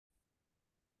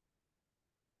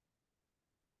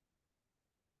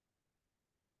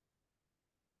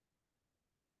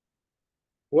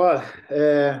Well,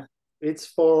 it's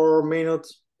 4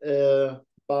 minutes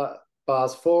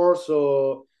past four,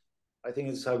 so I think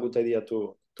it's a good idea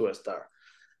to start.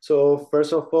 So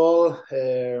first of all,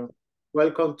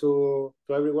 welcome to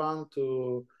everyone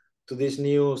to this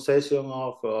new session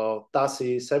of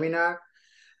DaSCI seminar.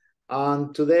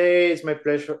 And today it's my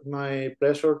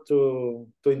pleasure to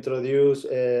introduce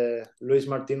Luis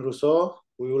Martin Rousseau.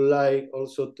 We would like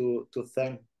also to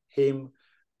thank him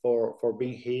for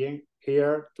being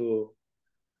here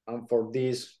and for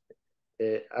this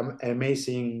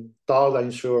amazing talk. I'm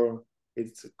sure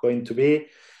it's going to be.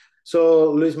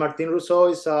 So Luis Martin Rousseau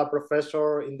is a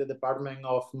professor in the Department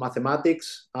of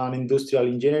Mathematics and Industrial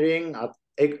Engineering at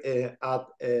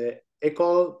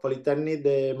École Polytechnique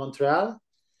de Montréal.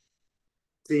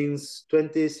 Since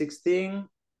 2016,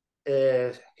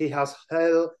 he has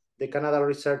held the Canada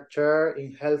Research Chair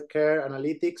in Healthcare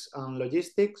Analytics and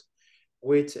Logistics,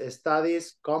 which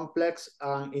studies complex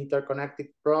and interconnected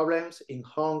problems in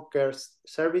home care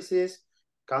services,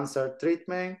 cancer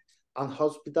treatment, and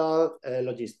hospital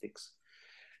logistics.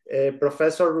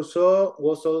 Professor Rousseau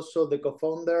was also the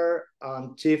co-founder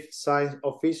and chief science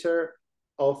officer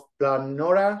of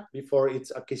Planora before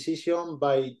its acquisition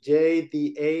by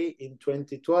JDA in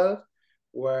 2012,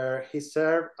 where he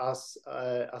served as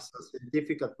a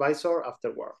scientific advisor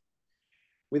afterward.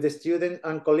 With the students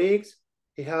and colleagues,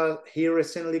 he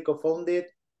recently co-founded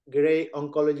Grey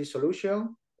Oncology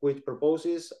Solution, which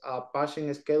proposes a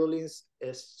patient scheduling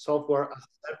software as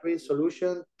a service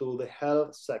solution to the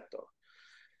health sector.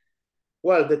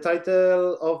 Well, the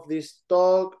title of this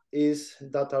talk is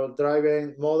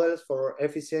Data-Driven Models for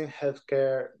Efficient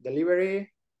Healthcare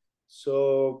Delivery.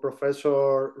 So,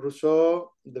 Professor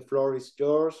Rousseau, the floor is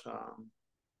yours.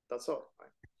 That's all.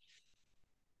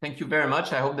 Thank you very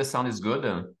much. I hope the sound is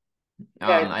good.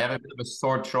 I have a bit of a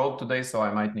sore throat today, so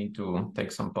I might need to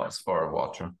take some pause for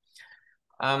water.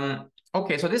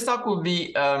 Okay, so this talk will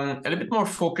be a little bit more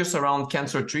focused around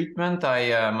cancer treatment.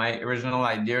 My original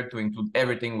idea to include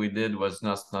everything we did was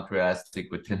not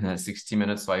realistic within 60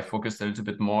 minutes, so I focused a little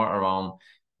bit more around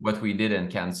what we did in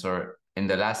cancer in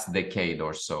the last decade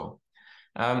or so.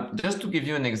 Just to give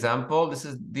you an example,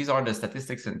 these are the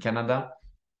statistics in Canada.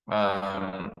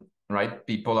 Right,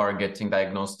 people are getting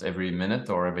diagnosed every minute,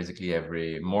 or basically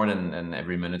more than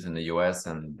every minute in the US,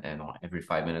 and every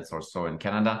 5 minutes or so in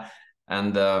Canada.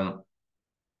 And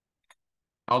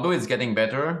although it's getting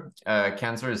better,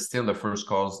 cancer is still the first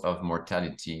cause of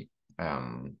mortality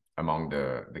among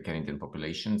the Canadian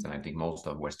populations, and I think most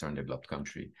of Western developed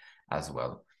country as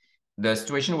well. The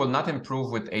situation will not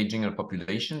improve with aging of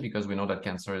population, because we know that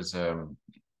cancer is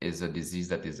a disease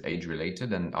that is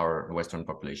age-related, and our Western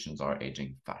populations are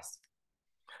aging fast.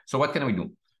 So what can we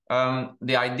do?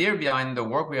 The idea behind the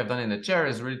work we have done in the chair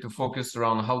is really to focus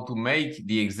around how to make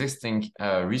the existing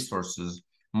resources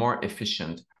more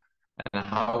efficient, and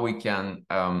how we can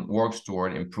work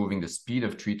toward improving the speed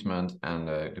of treatment and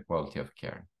the quality of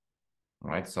care. All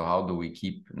right, so how do we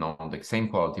keep the same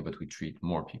quality, but we treat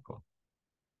more people?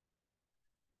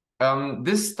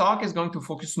 This talk is going to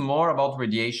focus more about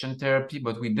radiation therapy,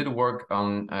 but we did work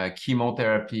on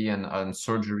chemotherapy and on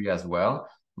surgery as well.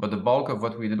 But the bulk of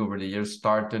what we did over the years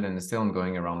started and is still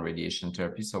ongoing around radiation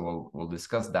therapy, so we'll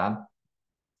discuss that.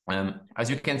 As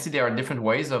you can see, there are different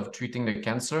ways of treating the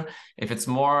cancer. If it's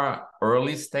more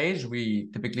early stage, we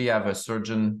typically have a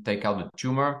surgeon take out the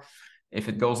tumor. If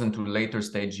it goes into later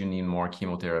stage, you need more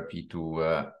chemotherapy to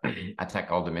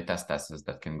attack all the metastases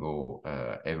that can go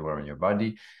everywhere in your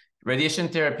body. Radiation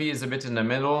therapy is a bit in the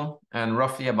middle, and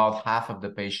roughly about half of the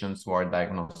patients who are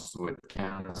diagnosed with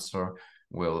cancer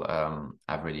will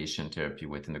have radiation therapy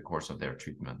within the course of their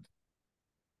treatment.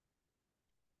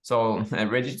 So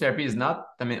radiation therapy is not,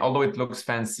 although it looks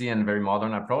fancy and very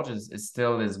modern approach, it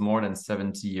still is more than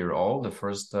 70-year-old. The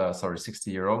first,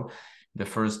 60-year-old. The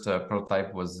first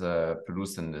prototype was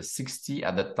produced in the 60s.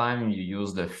 At the time, you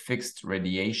used a fixed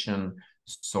radiation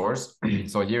source.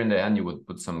 So here in the end, you would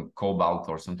put some cobalt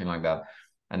or something like that,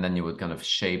 and then you would kind of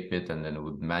shape it, and then it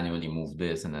would manually move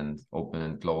this, and then open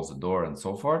and close the door and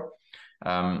so forth.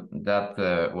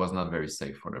 That was not very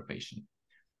safe for the patient.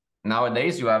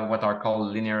 Nowadays, you have what are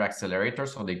called linear accelerators.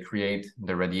 So they create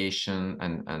the radiation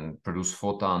and produce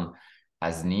photon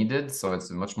as needed. So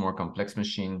it's a much more complex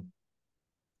machine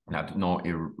that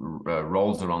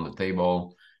rolls around the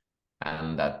table,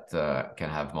 and that can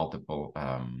have multiple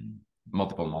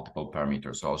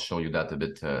parameters. So I'll show you that a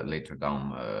bit later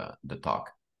down the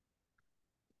talk.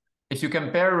 If you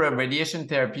compare radiation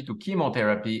therapy to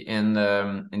chemotherapy, in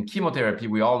chemotherapy,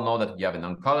 we all know that we have an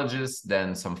oncologist,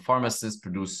 then some pharmacist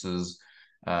produces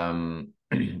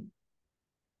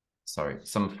sorry,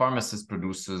 some pharmacist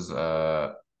produces,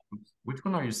 which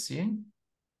one are you seeing?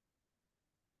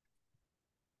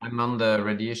 I'm on the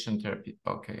radiation therapy.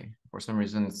 Okay, for some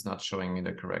reason it's not showing me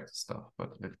the correct stuff,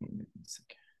 but let me see.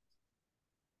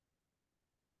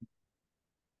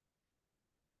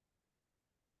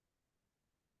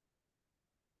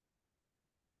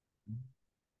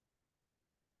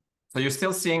 So you're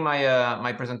still seeing my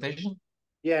my presentation?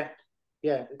 Yeah,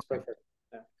 it's perfect.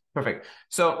 Yeah. Perfect.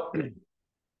 So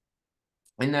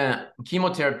in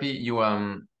chemotherapy, you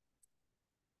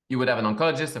would have an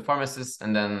oncologist, a pharmacist,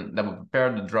 and then that would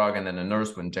prepare the drug, and then a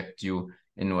nurse would inject you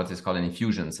in what is called an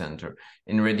infusion center.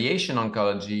 In radiation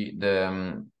oncology,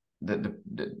 the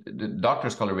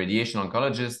doctors call a radiation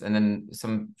oncologist, and then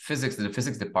the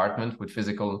physics department with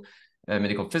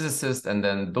medical physicists, and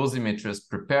then dosimetrists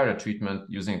prepare the treatment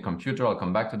using a computer. I'll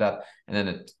come back to that. And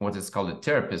then what is called a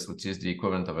therapist, which is the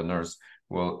equivalent of a nurse,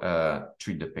 will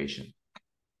treat the patient.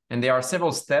 And there are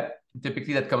several steps,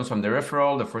 typically that comes from the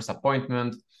referral, the first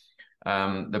appointment,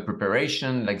 the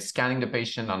preparation, like scanning the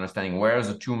patient, understanding where is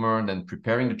the tumor, then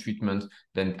preparing the treatment,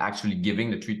 then actually giving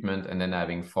the treatment, and then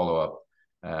having follow-up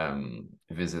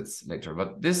visits later.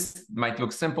 But this might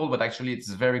look simple, but actually it's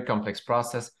a very complex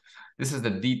process. This is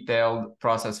the detailed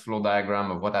process flow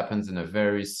diagram of what happens in a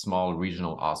very small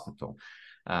regional hospital.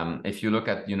 If you look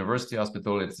at university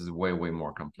hospital, it's way, way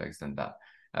more complex than that.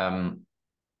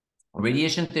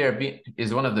 Radiation therapy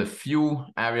is one of the few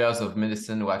areas of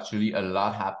medicine where actually a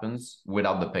lot happens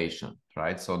without the patient,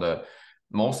 right? So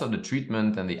most of the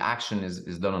treatment and the action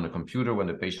is done on the computer when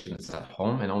the patient is at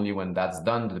home, and only when that's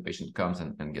done, the patient comes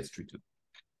and gets treated.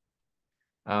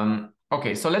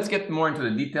 Okay, so let's get more into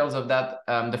the details of that.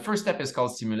 The first step is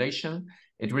called simulation.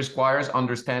 It requires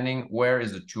understanding where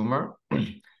is the tumor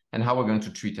and how we're going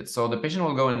to treat it. So the patient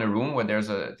will go in a room where there's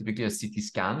typically a CT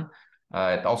scan.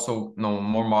 It also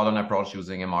more modern approach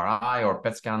using MRI or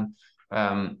PET scan.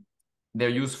 They're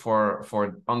used for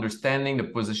understanding the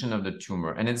position of the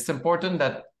tumor. And it's important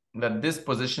that this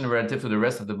position relative to the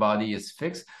rest of the body is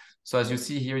fixed. So as you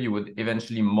see here, you would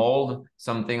eventually mold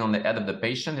something on the head of the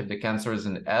patient if the cancer is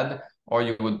in the head, or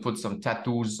you would put some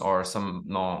tattoos or some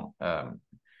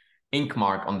ink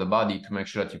mark on the body to make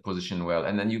sure that you position well.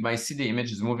 And then you might see the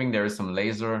image is moving. There is some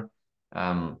lasers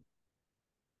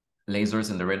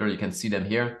in the radar. You can see them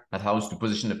here, that how to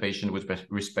position the patient with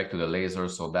respect to the laser,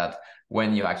 so that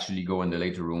when you actually go in the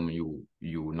later room, you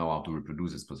know how to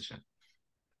reproduce this position.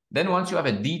 Then once you have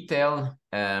a detailed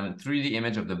 3D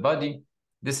image of the body,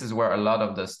 this is where a lot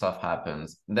of the stuff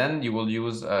happens. Then you will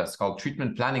use it's called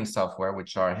treatment planning software,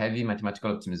 which are heavy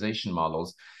mathematical optimization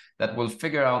models that will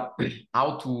figure out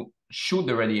how to shoot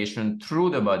the radiation through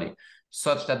the body,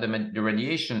 such that the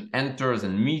radiation enters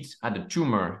and meets at the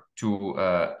tumor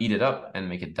to eat it up and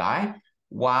make it die,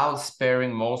 while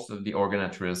sparing most of the organ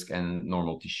at risk and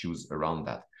normal tissues around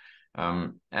that.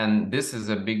 And this is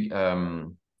a big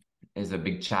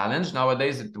challenge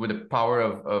nowadays. With the power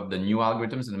of the new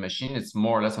algorithms in the machine, it's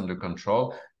more or less under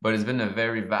control, but it's been a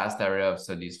very vast area of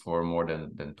studies for more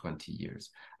than 20 years.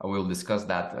 I will discuss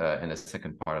that in the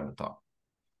second part of the talk.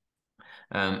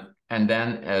 And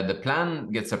then the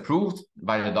plan gets approved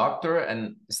by the doctor,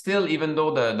 and still, even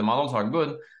though the models are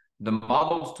good, the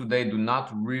models today do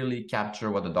not really capture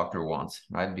what the doctor wants,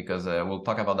 right? Because we'll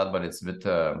talk about that, but it's a bit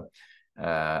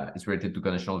it's related to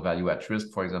conditional value at risk,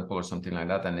 for example, or something like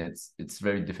that, and it's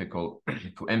very difficult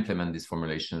to implement this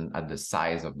formulation at the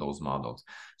size of those models.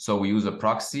 So we use a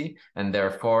proxy, and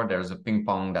therefore there's a ping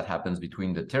pong that happens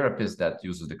between the therapist that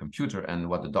uses the computer and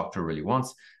what the doctor really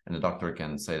wants, and the doctor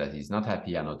can say that he's not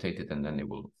happy, annotate it, and then it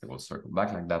will circle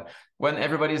back like that. When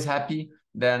everybody is happy,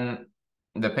 then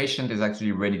the patient is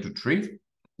actually ready to treat.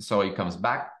 So he comes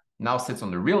back, now sits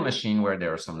on the real machine where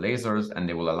there are some lasers, and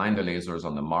they will align the lasers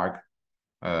on the mark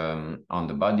on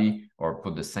the body, or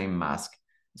put the same mask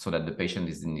so that the patient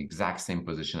is in the exact same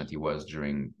position that he was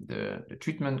during the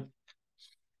treatment.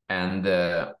 And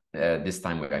this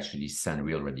time we actually send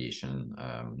real radiation,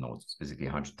 it's basically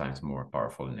 100 times more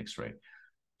powerful than X-ray,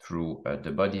 through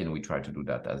the body. And we try to do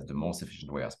that as the most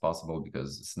efficient way as possible,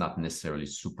 because it's not necessarily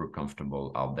super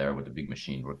comfortable out there with a big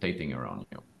machine rotating around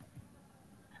you.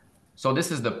 So this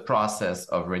is the process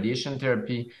of radiation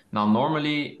therapy. Now,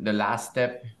 normally the last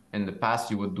step, in the past,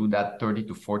 you would do that 30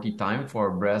 to 40 times for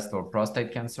breast or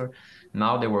prostate cancer.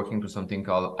 Now they're working to something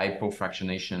called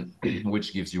hypofractionation,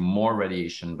 which gives you more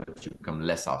radiation, but you come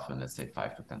less often, let's say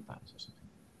 5 to 10 times or something.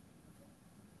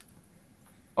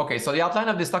 Okay, so the outline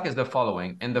of this talk is the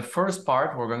following. In the first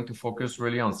part, we're going to focus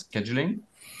really on scheduling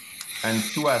and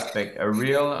two aspects: a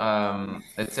real,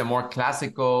 let's say, more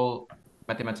classical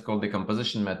mathematical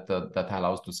decomposition method that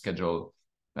allows to schedule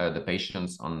the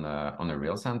patients on a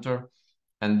real center.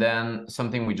 And then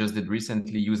something we just did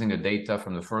recently, using the data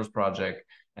from the first project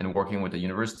and working with a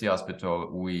university hospital,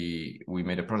 we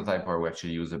made a prototype where we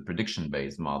actually use a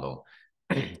prediction-based model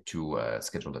to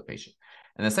schedule the patient.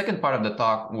 And the second part of the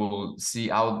talk, we'll see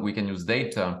how we can use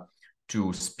data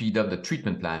to speed up the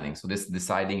treatment planning. So this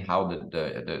deciding how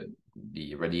the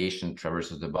radiation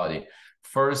traverses the body.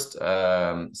 First,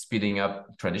 speeding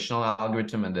up traditional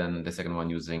algorithm, and then the second one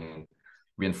using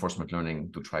reinforcement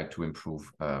learning to try to improve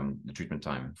the treatment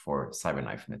time for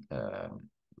CyberKnife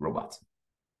robots.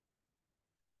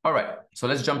 All right, so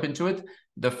let's jump into it.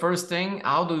 The first thing,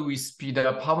 how do we speed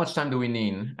up? How much time do we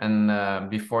need? And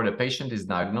before the patient is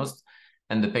diagnosed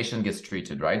and the patient gets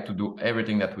treated, right? To do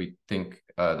everything that we think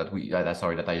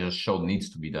that I just showed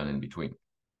needs to be done in between.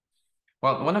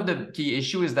 Well, one of the key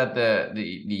issues is that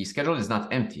the schedule is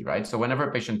not empty, right? So whenever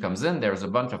a patient comes in, there's a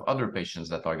bunch of other patients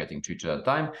that are getting treated at a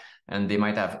time, and they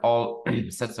might have all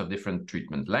sets of different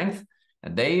treatment length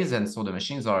and days, and so the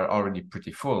machines are already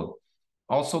pretty full.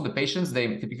 Also, the patients,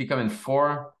 they typically come in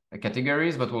 4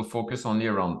 categories, but we'll focus only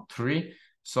around 3.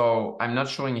 So I'm not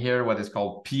showing here what is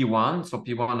called P1. So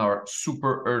P1 are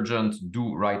super urgent,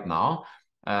 do right now.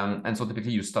 And so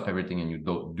typically you stop everything and you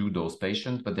do those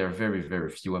patients, but there are very,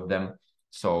 very few of them.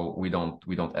 So we don't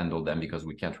handle them because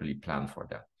we can't really plan for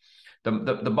that.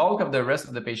 The bulk of the rest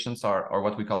of the patients are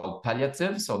what we call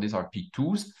palliative. So these are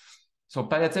P2s. So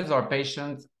palliatives are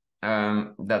patients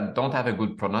that don't have a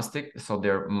good prognostic. So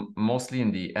they're mostly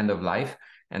in the end of life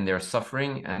and they're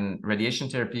suffering. And radiation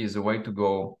therapy is a way to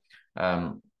go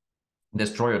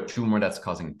destroy a tumor that's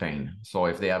causing pain. So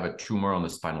if they have a tumor on the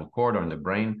spinal cord or in the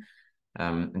brain,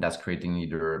 and that's creating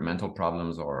either mental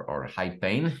problems or high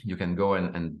pain, you can go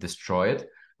and destroy it.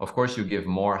 Of course, you give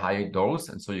more high dose,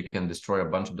 and so you can destroy a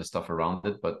bunch of the stuff around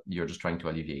it, but you're just trying to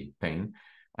alleviate pain.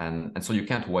 And so you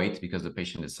can't wait because the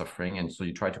patient is suffering, and so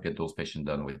you try to get those patients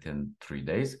done within 3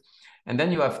 days. And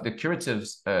then you have the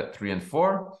curatives, 3 and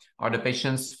 4, are the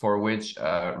patients for which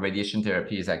radiation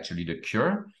therapy is actually the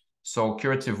cure. So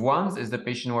curative ones is the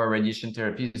patient where radiation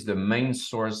therapy is the main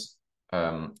source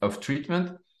of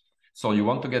treatment. So you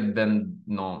want to get them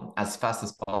as fast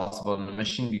as possible in the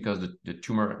machine because the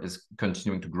tumor is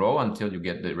continuing to grow until you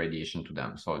get the radiation to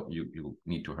them. So you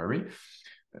need to hurry.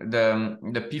 The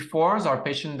P4s are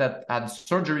patients that had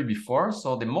surgery before,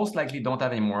 so they most likely don't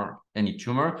have any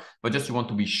tumor, but just you want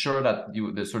to be sure that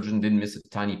the surgeon didn't miss a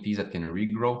tiny piece that can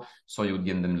regrow, so you would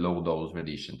give them low dose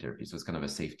radiation therapy. So it's kind of a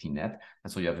safety net,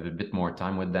 and so you have a bit more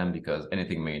time with them because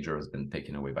anything major has been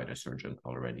taken away by the surgeon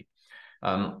already.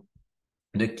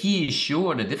 The key issue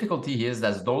or the difficulty is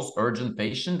that those urgent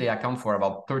patients, they account for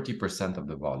about 30% of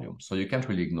the volume. So you can't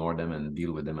really ignore them and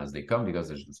deal with them as they come because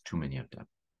there's just too many of them.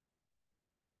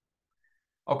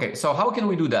 Okay, so how can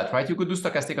we do that, right? You could do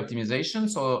stochastic optimization.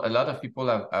 So a lot of people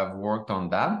have worked on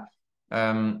that,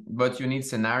 but you need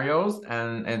scenarios,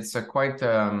 and it's quite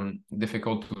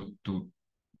difficult to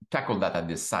tackle that at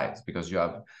this size because you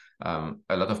have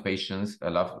a lot of patients, a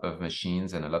lot of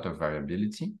machines, and a lot of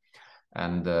variability.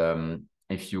 And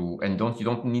you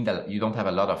don't have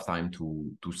a lot of time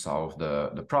to solve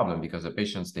the problem because the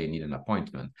patients, they need an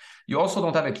appointment. You also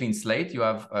don't have a clean slate. You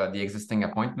have the existing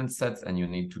appointment sets, and you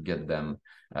need to get them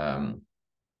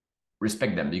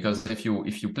respect them, because if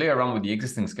you play around with the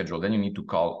existing schedule, then you need to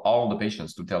call all the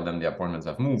patients to tell them the appointments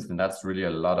have moved, and that's really a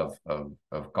lot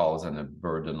of calls and a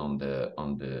burden on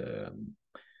the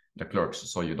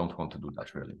clerks. So you don't want to do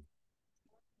that really.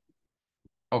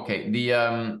 Okay,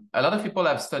 a lot of people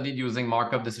have studied using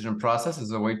Markov decision process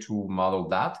as a way to model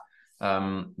that,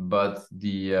 but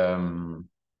let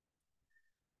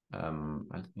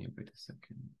me wait a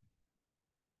second.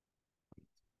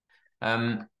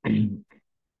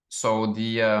 So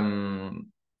the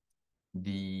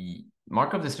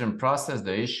Markov decision process,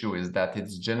 the issue is that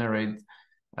it's generate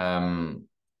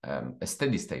a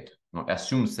steady state,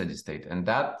 assumed steady state, and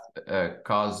that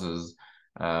causes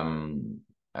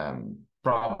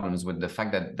problems with the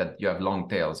fact that you have long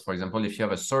tails. For example, if you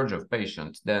have a surge of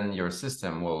patients, then your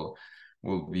system will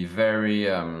be very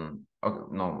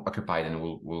occupied and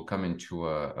will come into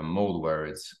a mode where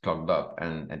it's clogged up,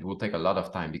 and it will take a lot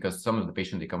of time because some of the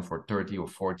patients, they come for 30 or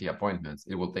 40 appointments.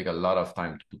 It will take a lot of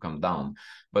time to come down.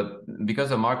 But because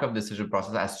the Markov decision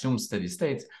process assumes steady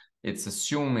states, it's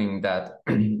assuming that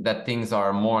that things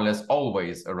are more or less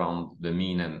always around the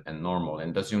mean and normal,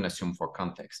 and doesn't assume for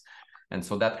context. And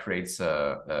so that creates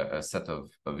a set of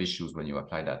issues when you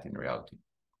apply that in reality.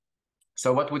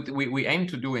 So what we aim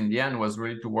to do in the end was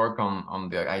really to work on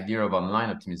the idea of online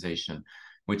optimization,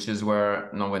 which is where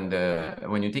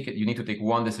when you take it, you need to take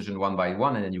one decision one by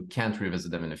one, and then you can't revisit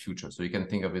them in the future. So you can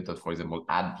think of it as, for example,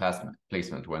 ad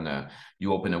placement. When you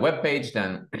open a web page, then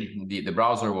the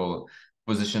browser will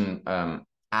position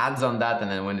ads on that, and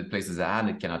then when it places an ad,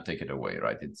 it cannot take it away,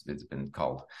 right? It's been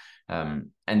called.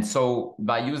 And so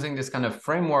by using this kind of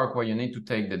framework where you need to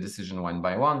take the decision one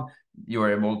by one, you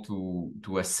are able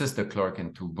to assist the clerk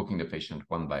into booking the patient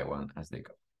one by one as they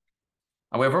go.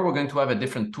 However, we're going to have a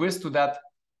different twist to that.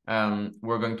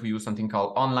 We're going to use something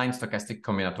called online stochastic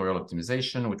combinatorial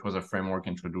optimization, which was a framework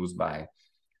introduced by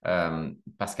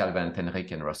Pascal Van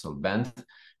Tenryck and Russell Bent,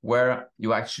 where you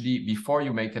actually, before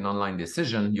you make an online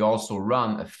decision, you also run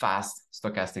a fast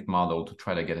stochastic model to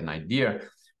try to get an idea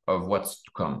of what's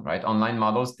to come, right? Online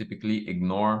models typically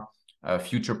ignore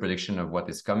future prediction of what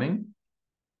is coming.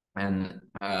 And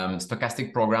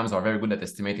stochastic programs are very good at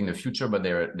estimating the future, but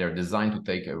they're designed to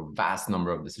take a vast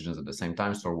number of decisions at the same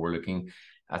time. So we're looking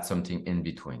at something in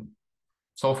between.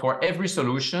 So for every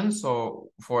solution, so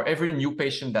for every new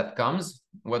patient that comes,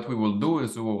 what we will do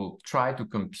is we will try to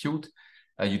compute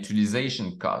a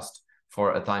utilization cost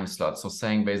for a time slot. So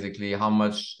saying basically how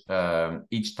much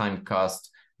each time cost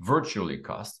virtually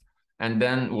cost, and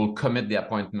then we'll commit the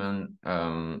appointment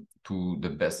to the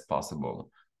best possible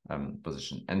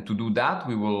position. And to do that,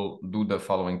 we will do the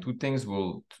following two things.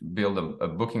 We'll build a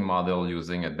booking model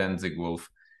using a Danzig-Wolf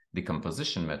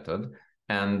decomposition method,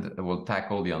 and we'll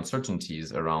tackle the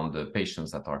uncertainties around the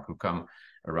patients that are to come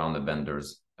around the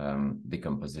vendor's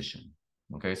decomposition.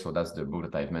 Okay, so that's the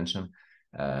book that I've mentioned.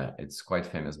 It's quite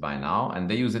famous by now, and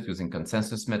they use it using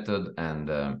consensus method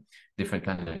and different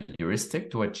kind of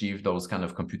heuristic to achieve those kind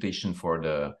of computation for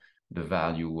the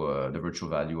value, the virtual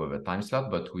value of a time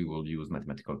slot, but we will use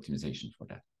mathematical optimization for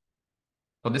that.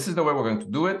 So this is the way we're going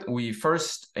to do it. We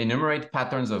first enumerate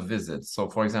patterns of visits. So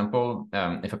for example,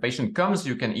 if a patient comes,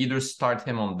 you can either start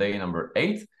him on day number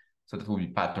 8, so that will be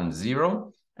pattern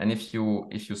 0. And if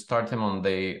you start him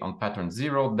on pattern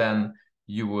 0, then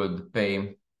you would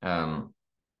pay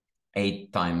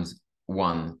 8 times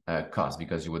 1 cost,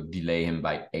 because you would delay him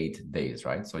by 8 days,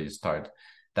 right? So you start,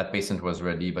 that patient was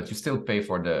ready, but you still pay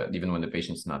for even when the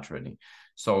patient's not ready.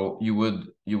 So you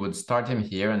would start him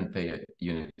here and pay a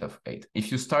unit of 8.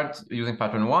 If you start using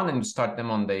pattern 1 and you start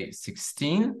them on day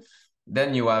 16,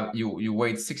 then you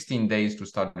wait 16 days to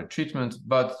start the treatment,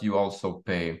 but you also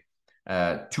pay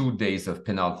 2 days of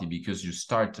penalty because you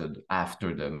started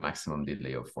after the maximum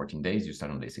delay of 14 days. You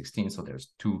start on day 16, so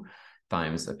there's 2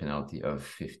 times a penalty of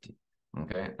 50.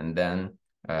 Okay, and then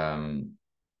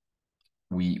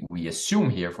we assume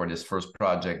here for this first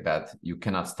project that you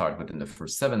cannot start within the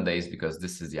first 7 days, because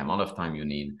this is the amount of time you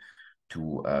need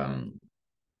to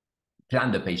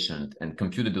plan the patient and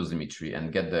compute the dosimetry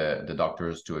and get the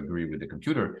doctors to agree with the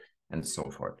computer and so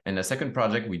forth. In the second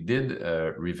project, we did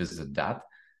revisit that,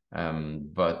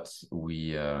 but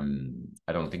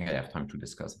I don't think I have time to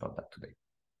discuss about that today.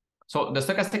 So the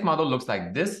stochastic model looks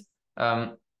like this.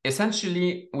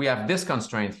 Essentially, we have this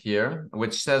constraint here,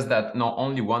 which says that not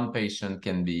only one patient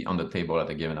can be on the table at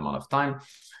a given amount of time,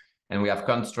 and we have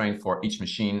constraint for each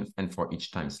machine and for each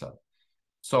time slot.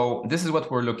 So this is what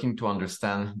we're looking to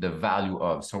understand the value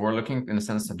of. So we're looking in a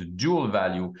sense that the dual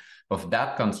value of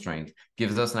that constraint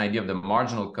gives us an idea of the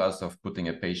marginal cost of putting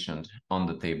a patient on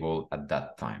the table at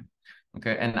that time.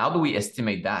 Okay, and how do we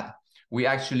estimate that? We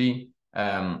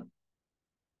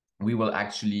will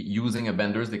actually, using a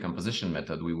Bender's decomposition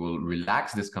method, we will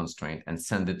relax this constraint and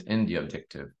send it in the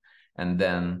objective. And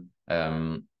then,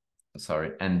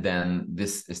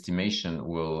 this estimation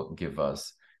will give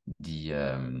us the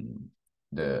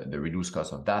reduced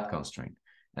cost of that constraint.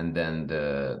 And then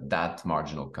that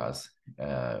marginal cost,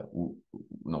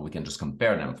 we can just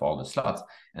compare them for all the slots,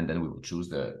 and then we will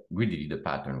choose greedily the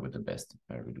pattern with the best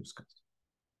reduced cost.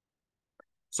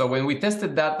 So when we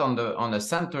tested that on the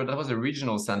center, that was a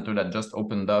regional center that just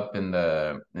opened up in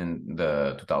the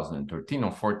 2013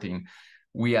 or 14.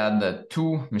 We had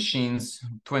 2 machines,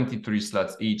 23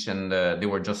 slots each, and they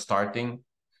were just starting.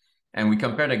 And we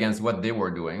compared against what they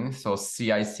were doing. So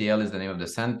CICL is the name of the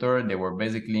center. They were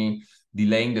basically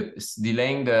delaying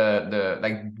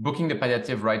booking the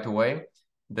palliative right away.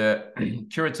 The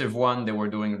curative one, they were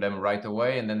doing them right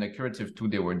away, and then the curative 2,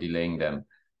 they were delaying them.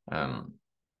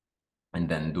 And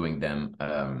then doing them,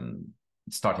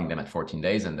 starting them at 14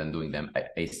 days and then doing them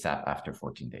ASAP after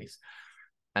 14 days.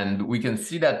 And we can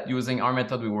see that using our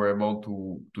method, we were able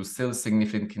to still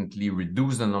significantly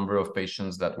reduce the number of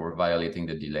patients that were violating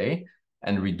the delay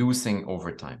and reducing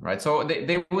over time, right? So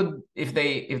they would, if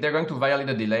they're going to violate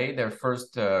the delay, their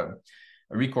first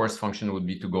recourse function would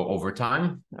be to go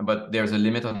overtime, but there's a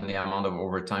limit on the amount of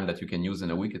overtime that you can use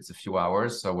in a week. It's a few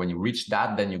hours. So when you reach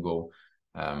that, then you go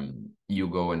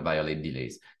and violate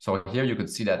delays. So here you could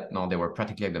see that no, they were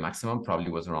practically at the maximum, probably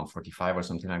was around 45 or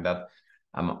something like that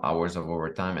hours of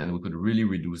overtime, and we could really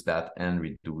reduce that and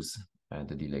reduce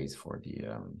the delays for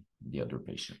the other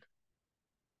patient.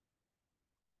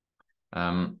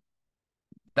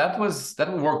 That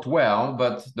worked well,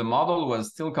 but the model was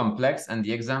still complex, and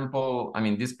the example, I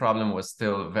mean, this problem was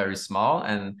still very small,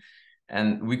 and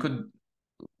we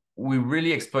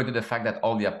really exploited the fact that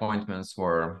all the appointments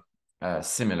were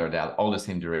similar, they had all the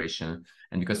same duration,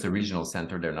 and because the regional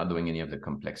center, they're not doing any of the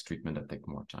complex treatment that take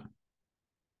more time.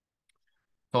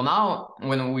 So now,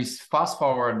 when we fast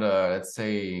forward, let's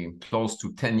say close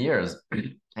to 10 years,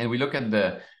 and we look at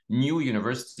the new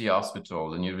university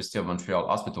hospital, the University of Montreal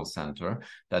Hospital Center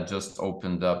that just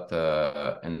opened up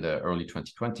in the early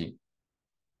 2020.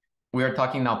 We are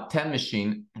talking now 10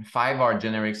 machines, 5 are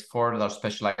generics, 4 that are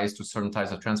specialized to certain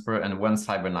types of transport, and 1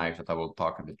 cyberknife that I will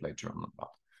talk a bit later on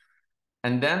about.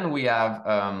 And then we have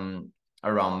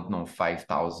around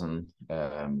 5,000,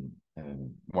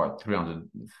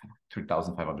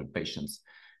 3,500 patients,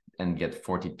 and get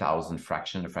 40,000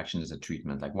 fraction. A fraction is a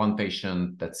treatment, like 1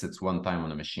 patient that sits 1 time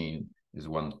on a machine is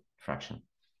 1 fraction.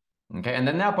 Okay, and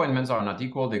then the appointments are not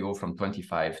equal. They go from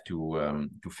 25 to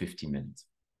 50 minutes.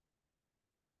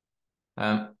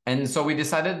 And so we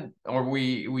decided, or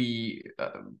we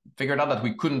figured out that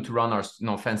we couldn't run our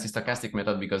fancy stochastic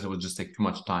method because it would just take too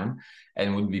much time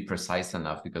and wouldn't be precise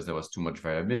enough because there was too much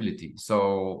variability.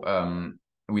 So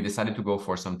we decided to go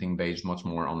for something based much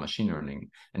more on machine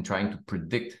learning and trying to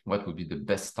predict what would be the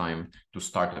best time to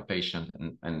start a patient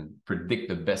and predict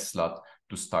the best slot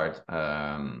to start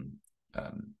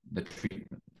the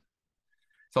treatment.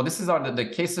 So this is the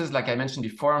cases, like I mentioned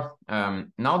before.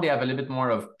 Now they have a little bit more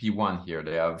of P1 here.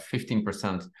 They have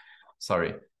 15%,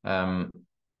 sorry.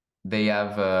 They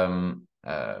have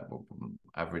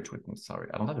average witness, sorry,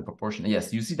 I don't have the proportion.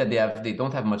 Yes, you see that they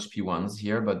don't have much P1s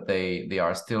here, but they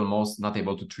are still not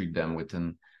able to treat them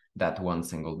within that 1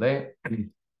 single day.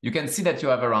 You can see that you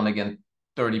have around, again,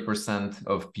 30%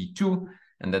 of P2,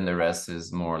 and then the rest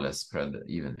is more or less spread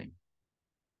evenly.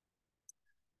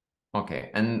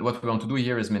 Okay, and what we want to do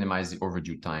here is minimize the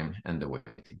overdue time and the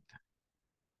waiting time.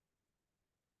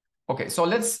 Okay, so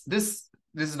this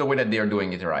is the way that they are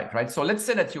doing it, right? So let's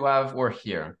say that we're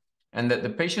here, and that the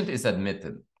patient is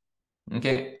admitted.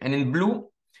 Okay, and in blue,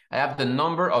 I have the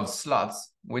number of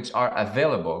slots which are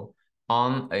available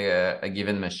on a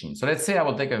given machine. So let's say I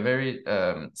will take a very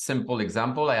simple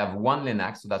example. I have 1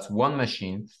 Linac, so that's 1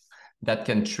 machine that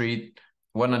can treat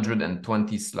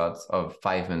 120 slots of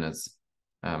 5 minutes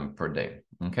per day,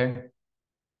 okay?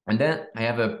 And then I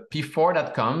have a P4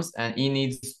 that comes, and he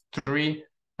needs 3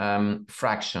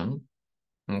 fraction,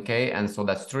 okay? And so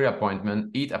that's 3 appointments,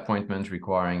 each appointment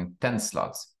requiring 10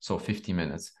 slots, so 50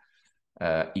 minutes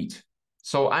each.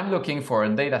 So I'm looking for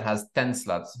a day that has 10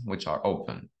 slots which are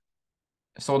open.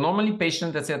 So normally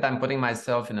patient, let's say that I'm putting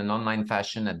myself in an online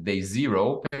fashion at day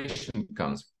 0, patient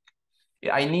comes.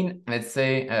 I need, let's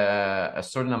say, a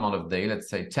certain amount of day, let's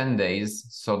say 10 days,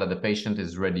 so that the patient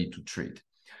is ready to treat.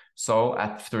 So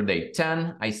after day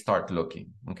 10, I start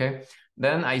looking, okay?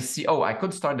 Then I see, oh, I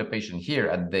could start the patient here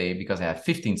at day, because I have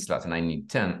 15 slots and I need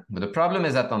 10. But the problem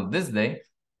is that on this day,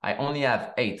 I only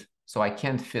have 8, so I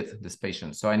can't fit this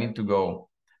patient. So I need to go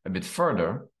a bit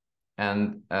further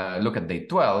and look at day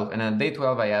 12. And at day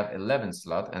 12, I have 11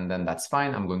 slots, and then that's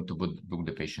fine. I'm going to book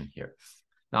the patient here.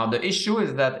 Now, the issue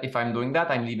is that if I'm doing that,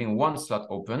 I'm leaving 1 slot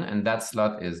open, and that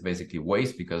slot is basically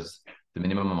waste because the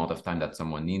minimum amount of time that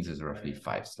someone needs is roughly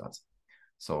 5 slots.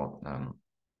 So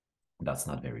that's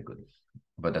not very good.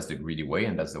 But that's the greedy way,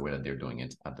 and that's the way that they're doing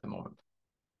it at the moment.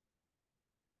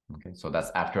 Okay, so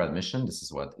that's after admission. This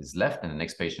is what is left, and the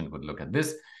next patient would look at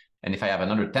this. And if I have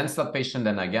another 10 slot patient,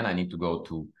 then again, I need to go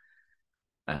to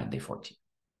day 14.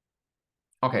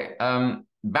 Okay,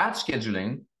 batch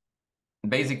scheduling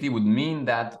basically would mean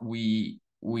that we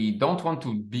don't want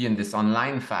to be in this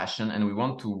online fashion, and we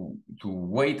want to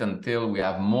wait until we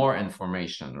have more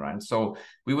information, right? So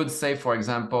we would say, for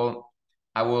example,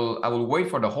 I will wait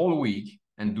for the whole week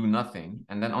and do nothing,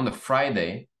 and then on the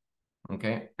Friday,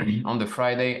 okay, on the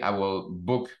Friday I will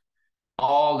book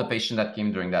all the patients that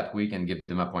came during that week and give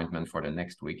them appointment for the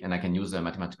next week, and I can use a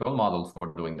mathematical model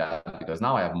for doing that because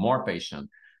now I have more patients.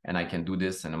 And I can do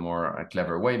this in a more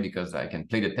clever way because I can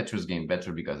play the Tetris game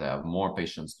better because I have more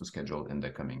patients to schedule in the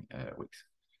coming weeks.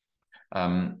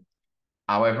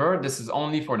 However, this is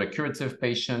only for the curative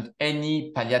patient.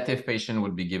 Any palliative patient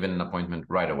would be given an appointment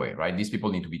right away, right? These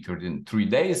people need to be treated in 3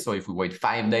 days. So if we wait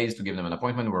 5 days to give them an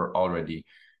appointment, we're already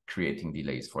creating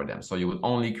delays for them. So you would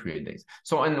only create days.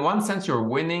 So in one sense, you're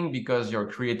winning because you're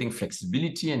creating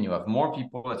flexibility and you have more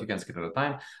people that you can schedule at a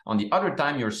time. On the other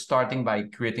time, you're starting by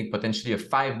creating potentially a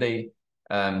 5-day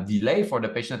delay for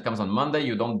the patient that comes on Monday.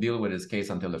 You don't deal with his case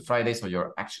until the Friday. So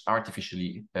you're actually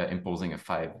artificially imposing a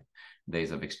 5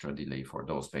 days of extra delay for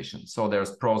those patients. So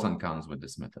there's pros and cons with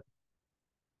this method.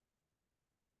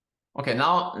 Okay,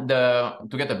 now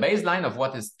to get a baseline of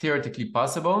what is theoretically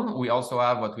possible, we also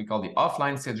have what we call the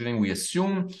offline scheduling. We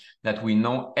assume that we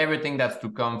know everything that's to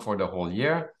come for the whole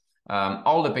year.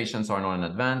 All the patients are known in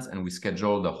advance, and we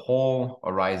schedule the whole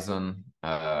horizon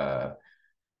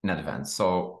in advance.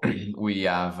 So we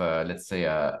have, let's say,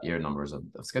 year numbers of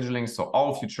scheduling. So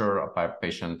all future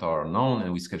patients are known,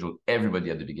 and we schedule everybody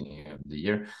at the beginning of the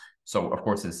year. So of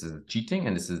course, this is cheating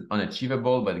and this is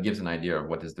unachievable, but it gives an idea of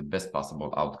what is the best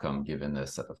possible outcome given a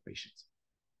set of patients.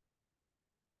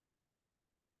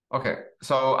 Okay,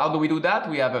 so how do we do that?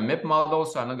 We have a MIP model,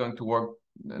 so I'm not going to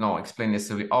explain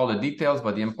necessarily all the details,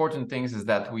 but the important things is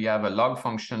that we have a log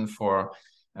function for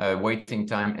waiting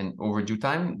time and overdue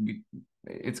time.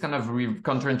 It's kind of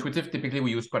counterintuitive. Typically, we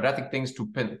use quadratic things to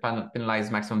penalize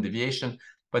maximum deviation,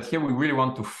 but here we really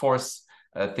want to force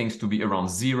things to be around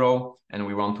 0, and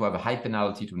we want to have a high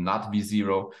penalty to not be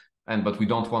 0. But we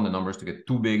don't want the numbers to get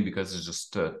too big because there's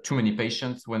just too many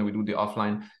patients when we do the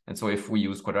offline. And so if we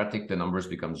use quadratic, the numbers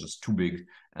become just too big,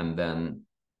 and then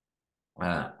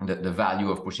the value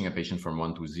of pushing a patient from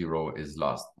 1 to 0 is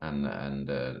lost, and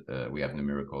we have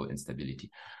numerical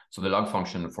instability. So the log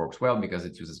function works well because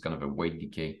it uses kind of a weight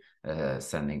decay,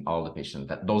 sending all the patients,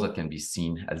 those that can be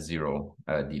seen at 0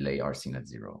 delay are seen at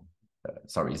 0.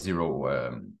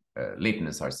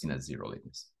 Lateness are seen at 0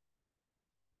 lateness.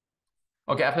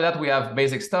 Okay, after that, we have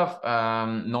basic stuff.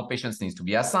 No patients needs to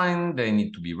be assigned. They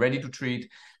need to be ready to treat.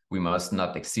 We must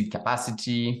not exceed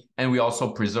capacity. And we also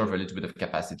preserve a little bit of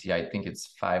capacity. I think it's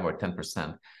 5 or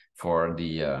 10% for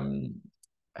the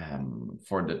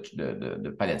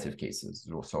palliative cases.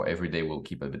 So every day we'll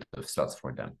keep a bit of slots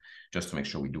for them, just to make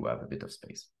sure we do have a bit of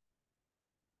space.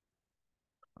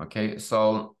 Okay,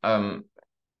 so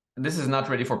this is not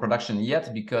ready for production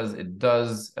yet because it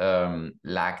does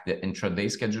lack the intraday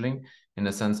scheduling. In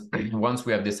a sense, once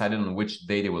we have decided on which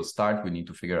day they will start, we need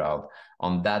to figure out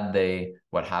on that day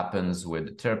what happens with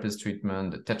the therapist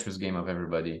treatment, the Tetris game of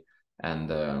everybody,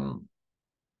 and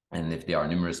if they are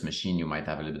numerous machine, you might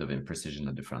have a little bit of imprecision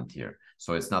at the frontier.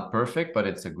 So it's not perfect, but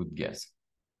it's a good guess.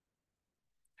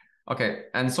 Okay,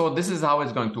 and so this is how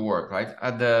it's going to work, right?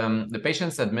 The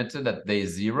patients admitted at day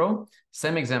 0,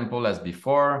 same example as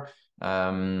before.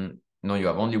 You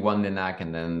have only one LINAC,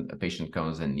 and then a patient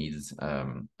comes and needs a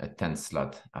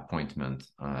 10-slot appointment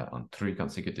on 3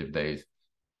 consecutive days.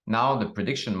 Now the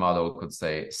prediction model could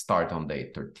say start on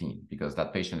day 13 because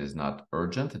that patient is not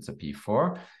urgent, it's a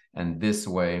P4. And this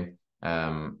way,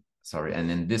 and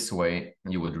in this way,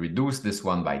 you would reduce this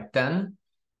one by 10,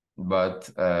 but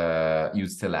you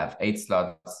still have 8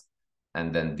 slots,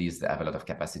 and then these have a lot of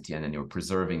capacity, and then you're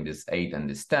preserving this 8 and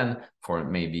this 10 for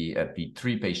maybe a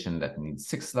P3 patient that needs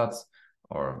 6 slots,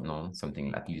 or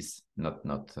something at least not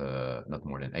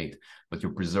more than 8. But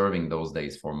you're preserving those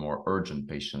days for more urgent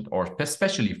patient, or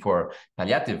especially for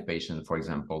palliative patient, for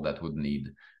example, that would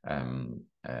need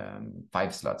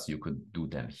 5 slots. You could do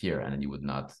them here, and then you would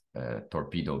not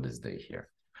torpedo this day here.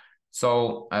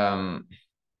 So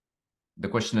the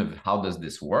question of how does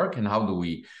this work and how do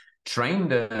we train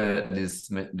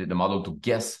the model to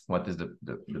guess what is the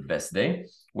best day?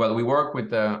 Well, we work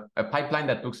with a pipeline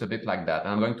that looks a bit like that.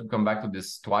 And I'm going to come back to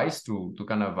this twice to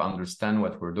kind of understand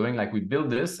what we're doing. Like we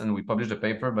build this and we publish the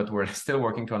paper, but we're still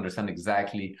working to understand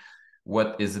exactly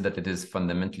what is it that it is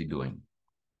fundamentally doing.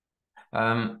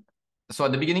 So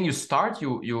at the beginning, you start,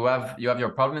 you have your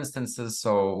problem instances.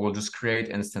 So we'll just create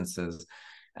instances,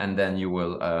 and then you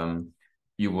will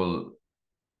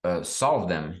solve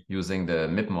them using the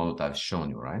MIP model that I've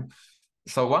shown you, right?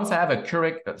 So once I have a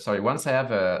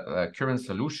current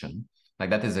solution, like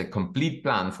that is a complete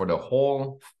plan for the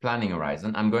whole planning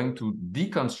horizon, I'm going to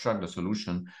deconstruct the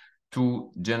solution to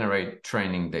generate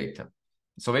training data.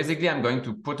 So basically, I'm going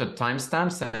to put a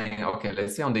timestamp saying, okay,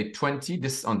 let's say on day 20,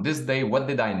 on this day, what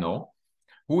did I know?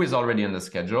 Who is already on the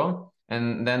schedule?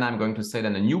 And then I'm going to say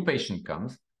that a new patient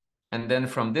comes. And then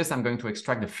from this, I'm going to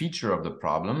extract the feature of the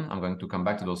problem. I'm going to come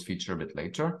back to those features a bit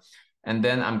later. And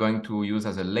then I'm going to use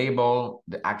as a label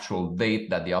the actual date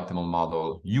that the optimal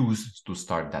model used to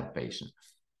start that patient.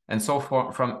 And so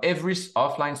from every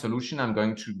offline solution, I'm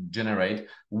going to generate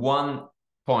one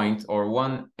point or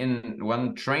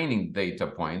one training data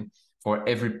point for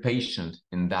every patient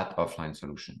in that offline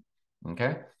solution.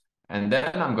 Okay. And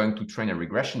then I'm going to train a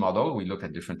regression model. We look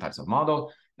at different types of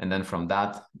model. And then from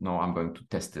that, I'm going to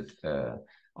test it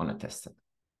on a test set.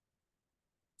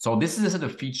 So this is a set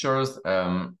of features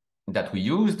that we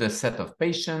use: the set of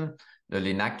patient, the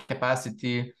LINAC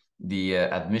capacity, the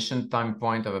admission time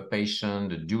point of a patient,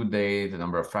 the due date, the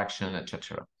number of fraction,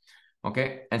 etc.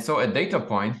 Okay, and so a data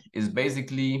point is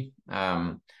basically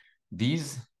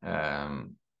these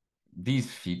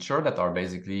features that are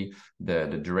basically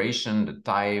the duration, the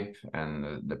type,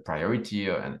 and the priority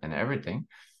and everything.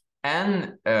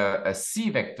 And a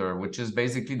C vector, which is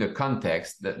basically the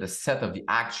context, the set of the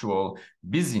actual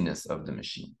busyness of the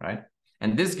machine, right?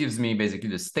 And this gives me basically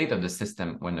the state of the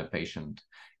system when a patient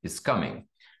is coming.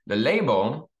 The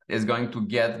label is going to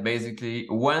get basically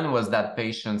when was that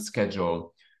patient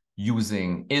scheduled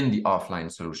using in the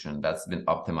offline solution that's been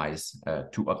optimized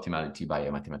to optimality by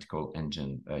a mathematical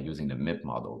engine using the MIP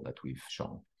model that we've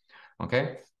shown,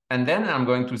 okay? And then I'm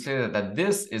going to say that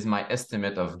this is my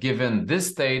estimate of, given this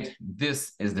state,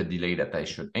 this is the delay that I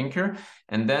should incur.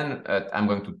 And then I'm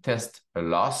going to test a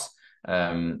loss,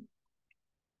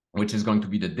 which is going to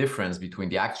be the difference between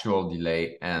the actual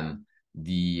delay and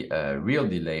the real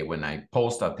delay when I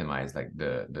post-optimize, like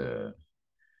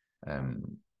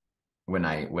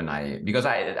because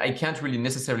I can't really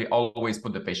necessarily always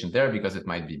put the patient there because it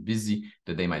might be busy,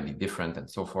 the day might be different and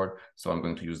so forth. So I'm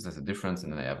going to use this as a difference,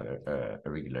 and then I have a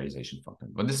regularization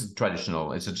function. But this is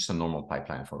traditional, it's just a normal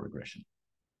pipeline for regression.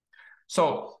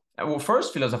 So well,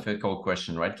 first philosophical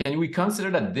question, right? Can we consider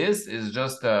that this is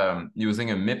just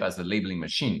using a MIP as a labeling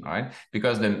machine, right?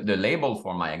 Because the label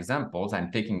for my examples,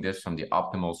 I'm taking this from the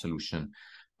optimal solution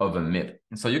of a MIP.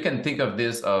 So you can think of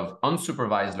this of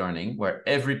unsupervised learning, where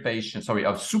every patient,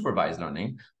 of supervised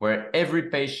learning, where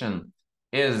every patient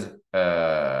is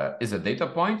a data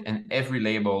point and every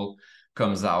label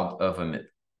comes out of a MIP.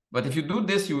 But if you do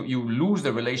this, you lose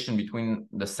the relation between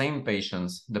the same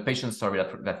patients, the patients,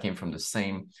 that came from the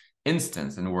same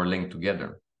instance and were linked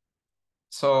together.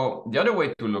 So the other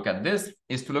way to look at this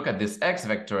is to look at this X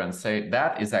vector and say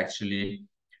that is actually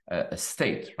a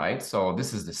state, right? So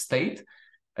this is the state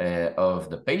of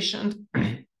the patient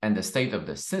and the state of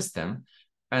the system.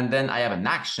 And then I have an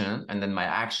action, and then my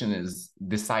action is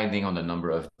deciding on the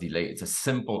number of delay. It's a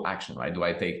simple action, right? Do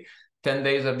I take 10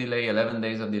 days of delay, 11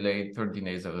 days of delay, 13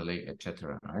 days of delay,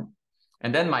 etc., right?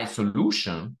 And then my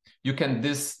solution, you can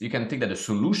think that a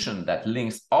solution that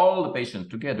links all the patients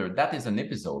together, that is an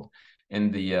episode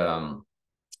in the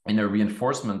in a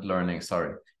reinforcement learning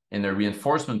spirit.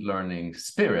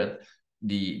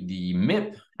 The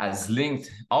MIP has linked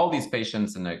all these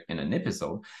patients in an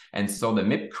episode, and so the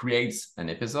MIP creates an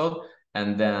episode,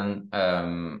 and then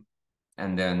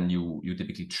you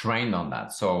typically train on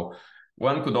that. So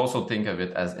one could also think of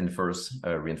it as inverse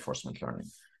reinforcement learning.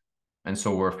 And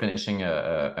so we're finishing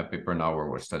a paper now where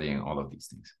we're studying all of these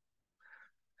things.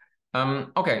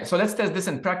 Okay, so let's test this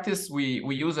in practice. We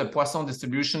use a Poisson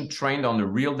distribution trained on the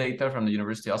real data from the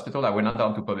university hospital. I went not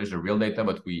out to publish the real data,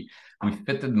 but we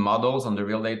fitted models on the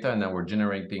real data, and then we're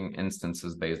generating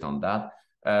instances based on that.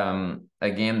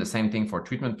 Again, the same thing for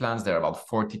treatment plans. There are about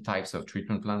 40 types of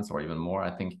treatment plans, or even more,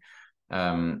 I think.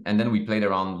 And then we played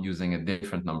around using a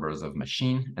different numbers of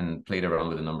machine and played around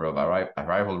with the number of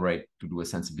arrival rate to do a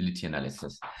sensibility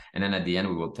analysis. And then at the end,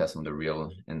 we will test on the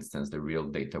real instance, the real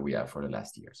data we have for the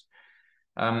last years.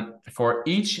 For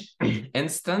each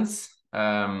instance,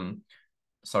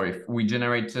 we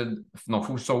generated,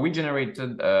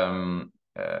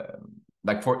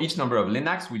 like for each number of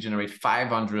LINACs, we generate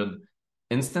 500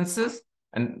 instances.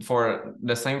 And for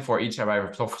the same for each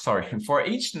arrival, for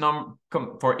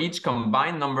each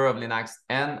combined number of LINACs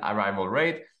and arrival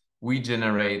rate, we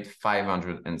generate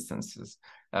 500 instances.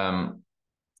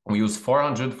 We use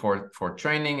 400 for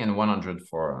training and 100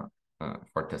 for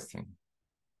testing.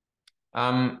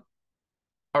 All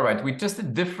right, we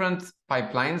tested different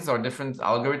pipelines or different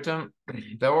algorithms.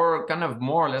 They were kind of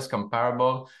more or less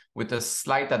comparable, with a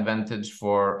slight advantage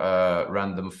for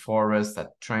random forest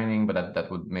at training, but that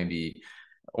would maybe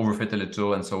overfit a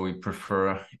little, and so we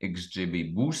prefer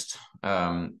XGB boost.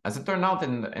 As it turned out,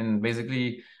 in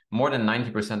basically more than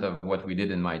 90% of what we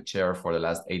did in my chair for the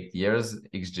last 8 years,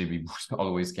 XGB boost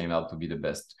always came out to be the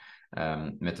best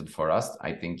method for us.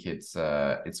 I think it's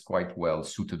quite well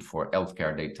suited for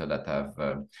healthcare data that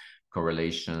have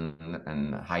correlation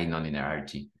and high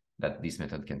non-linearity that this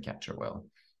method can capture well.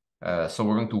 So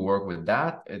we're going to work with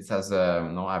that. It has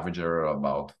no average error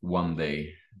about 1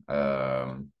 day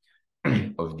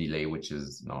of delay, which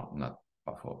is not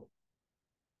awful.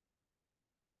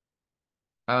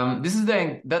 This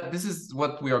is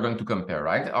what we are going to compare,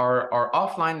 right? Our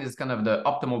offline is kind of the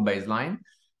optimal baseline.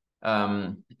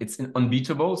 It's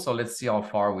unbeatable, so let's see how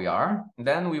far we are.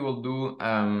 Then we will do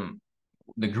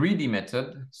the greedy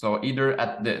method. So either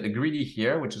at the greedy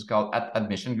here, which is called at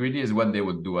admission greedy, is what they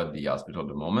would do at the hospital at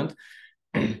the moment.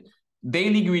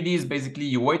 Daily greedy is basically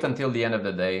you wait until the end of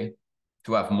the day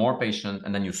to have more patients,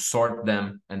 and then you sort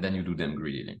them, and then you do them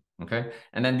greedily, okay?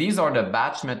 And then these are the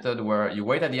batch method where you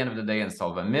wait at the end of the day and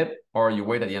solve a MIP, or you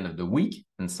wait at the end of the week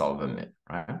and solve a MIP,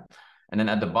 right? And then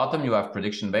at the bottom, you have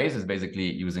prediction based, is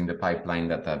basically using the pipeline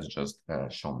that I've just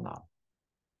shown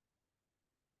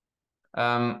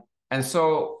now. And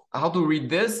so how to read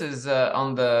this is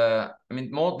on the, I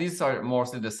mean, these are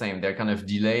mostly the same. They're kind of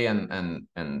delay and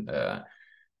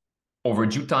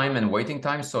overdue time and waiting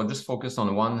time. So just focus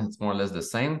on one, it's more or less the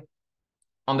same.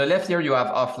 On the left here, you have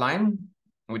offline,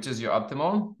 which is your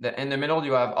optimal. In the middle,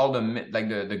 you have all the, like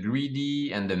the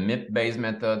greedy and the MIP-based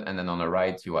method. And then on the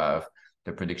right, you have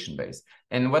the prediction-based.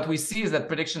 And what we see is that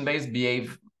prediction-based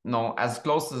behave as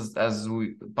close as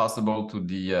possible to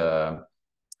the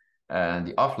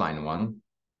offline one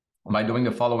by doing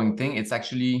the following thing. It's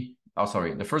actually,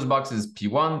 the first box is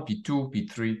P1, P2,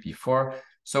 P3, P4.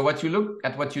 So what you look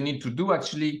at, what you need to do,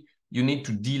 actually, you need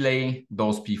to delay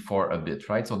those P4 a bit,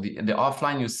 right? So the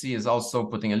offline you see is also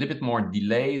putting a little bit more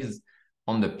delays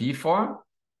on the P4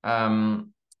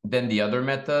 than the other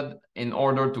method in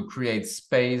order to create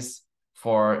space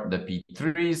for the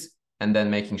P3s, and then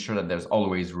making sure that there's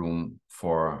always room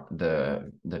for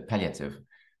the palliative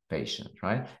patient,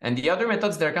 right? And the other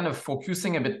methods, they're kind of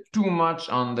focusing a bit too much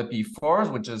on the P4s,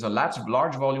 which is a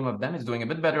large volume of them. It's doing a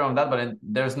bit better on that, but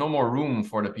there's no more room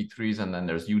for the P3s, and then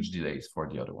there's huge delays for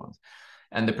the other ones.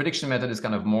 And the prediction method is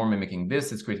kind of more mimicking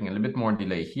this. It's creating a little bit more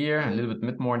delay here, a little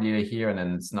bit more delay here, and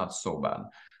then it's not so bad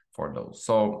for those.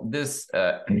 So this,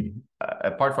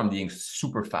 apart from being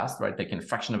super fast, right, taking a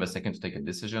fraction of a second to take a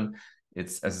decision,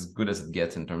 it's as good as it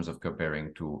gets in terms of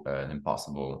comparing to an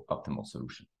impossible optimal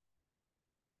solution.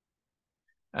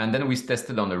 And then we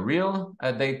tested on the real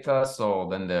data. So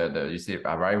then you see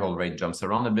arrival rate jumps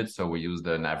around a bit. So we used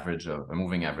an average of a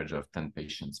moving average of 10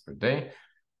 patients per day.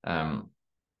 And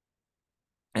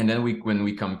then when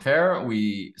we compare,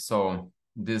 so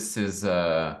this is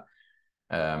what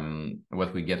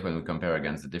we get when we compare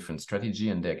against the different strategy.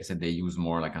 And like I said, they use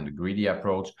more like on the greedy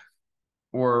approach.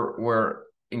 We're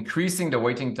increasing the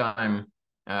waiting time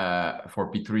for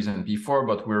P3s and P4,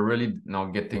 but we're really now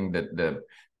getting the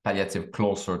palliative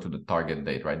closer to the target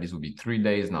date, right? This would be 3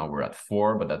 days. Now we're at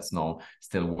 4, but that's now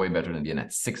still way better than the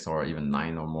at 6 or even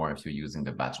 9 or more if you're using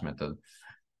the batch method.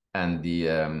 And the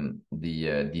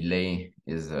delay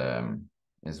is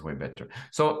way better.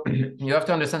 So you have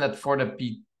to understand that for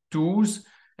the P2s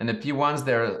and the P1s,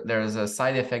 there's a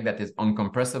side effect that is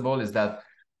uncompressible, is that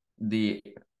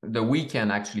the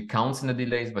weekend actually counts in the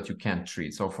delays, but you can't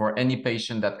treat. So for any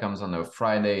patient that comes on a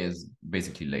Friday is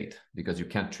basically late, because you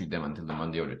can't treat them until the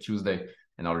Monday or the Tuesday,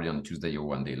 and already on Tuesday you're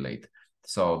 1 day late.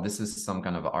 So this is some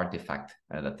kind of artifact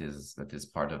that is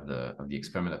part of the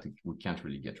experiment that we can't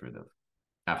really get rid of.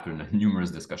 After numerous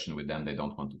discussion with them, they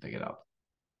don't want to take it out.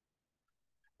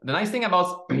 The nice thing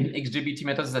about XGBT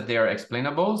methods is that they are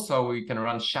explainable, so we can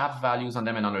run shaft values on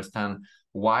them and understand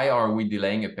why are we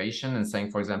delaying a patient, and saying,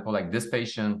 for example, like this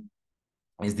patient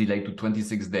is delayed to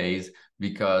 26 days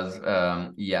because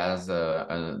he has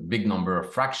a big number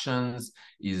of fractions,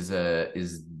 his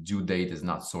due date is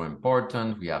not so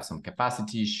important, we have some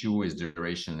capacity issue, his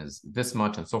duration is this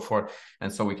much, and so forth.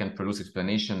 And so we can produce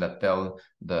explanation that tell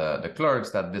the clerks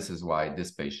that this is why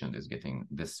this patient is getting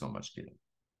this so much delay.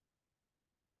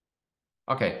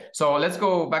 Okay, so let's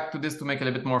go back to this to make a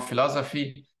little bit more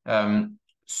philosophy.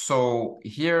 So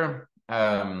here,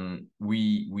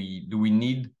 we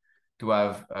need to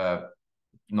have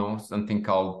something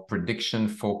called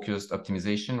prediction-focused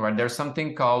optimization, right? There's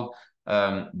something called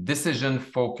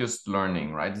decision-focused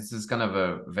learning, right? This is kind of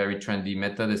a very trendy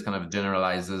method. It kind of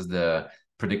generalizes the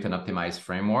predict and optimize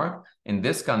framework. In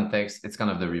this context, it's kind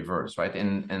of the reverse, right?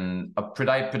 In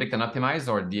predict and optimize,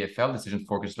 or DFL,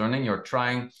 decision-focused learning, you're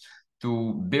trying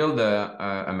to build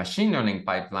a machine learning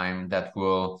pipeline that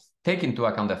will take into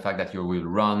account the fact that you will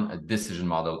run a decision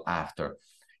model after.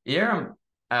 Here,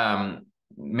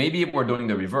 maybe we're doing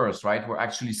the reverse, right? We're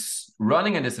actually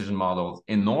running a decision model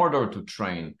in order to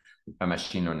train a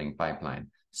machine learning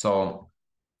pipeline. So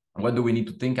what do we need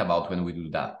to think about when we do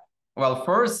that? Well,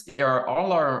 first, here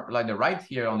all our, like the right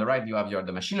here on the right, you have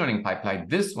the machine learning pipeline.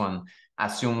 This one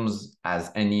assumes,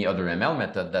 as any other ML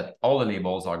method, that all the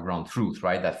labels are ground truth,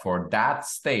 right? That for that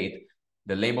state,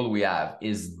 the label we have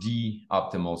is the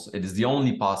optimal. It is the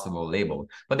only possible label.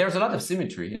 But there's a lot of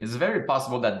symmetry. It's very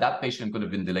possible that that patient could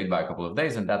have been delayed by a couple of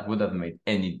days, and that would have made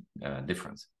any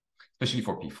difference, especially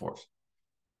for P4s.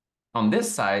 On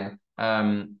this side,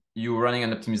 you're running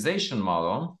an optimization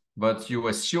model, but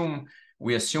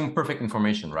we assume perfect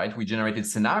information, right? We generated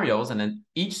scenarios, and then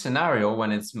each scenario,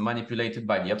 when it's manipulated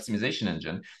by the optimization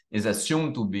engine, is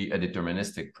assumed to be a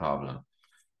deterministic problem.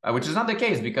 Which is not the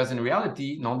case, because in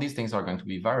reality, none of these things are going to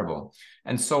be variable.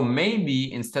 And so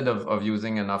maybe instead of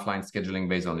using an offline scheduling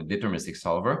based on a deterministic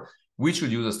solver, we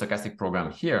should use a stochastic program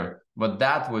here, but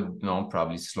that would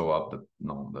probably slow up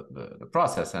the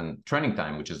process, and training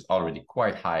time, which is already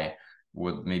quite high,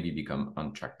 would maybe become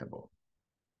untractable.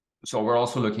 So we're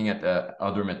also looking at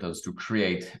other methods to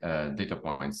create data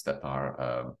points that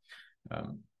are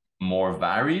more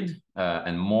varied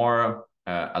and more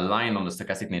aligned on the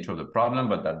stochastic nature of the problem,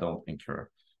 but that don't incur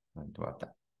to have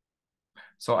that.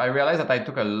 So I realized that I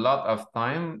took a lot of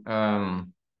time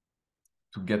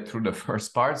to get through the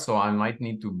first part, so I might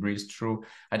need to breeze through.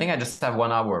 I think I just have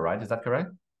 1 hour, right? Is that correct?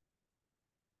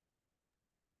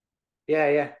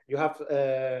 Yeah. You have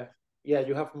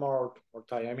you have more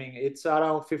time. I mean, it's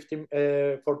around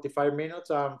 45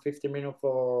 minutes and 50 minutes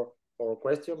for a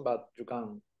question, but you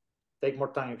can take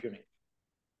more time if you need.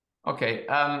 Okay.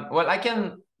 Well, I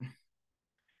can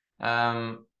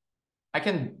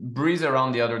breeze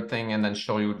around the other thing and then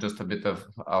show you just a bit of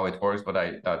how it works, but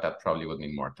that probably would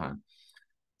need more time.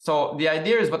 So the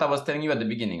idea is what I was telling you at the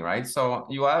beginning, right? So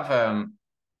you have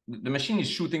the machine is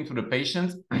shooting to the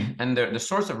patient, and the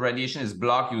source of radiation is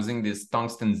blocked using these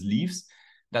tungsten leaves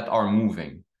that are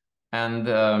moving.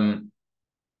 And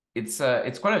it's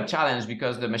quite a challenge,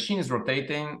 because the machine is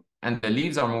rotating and the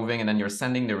leaves are moving, and then you're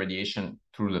sending the radiation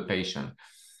through the patient.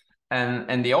 And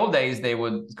in the old days,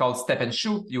 it's called step and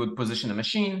shoot. You would position the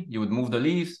machine, you would move the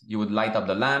leaves, you would light up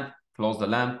the lamp, close the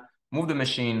lamp, move the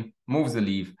machine, moves the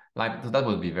leaf. That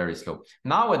would be very slow.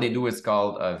 Now what they do is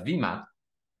called VMAT,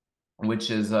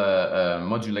 which is a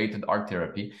modulated arc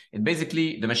therapy. It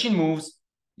basically, the machine moves,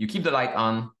 you keep the light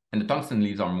on, and the tungsten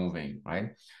leaves are moving,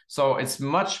 right? So it's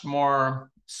much more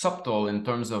subtle in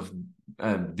terms of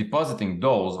depositing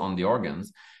dose on the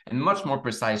organs, and much more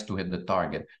precise to hit the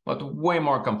target, but way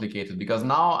more complicated, because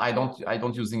now I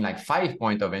don't using like 5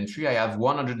 points of entry. I have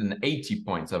 180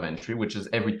 points of entry, which is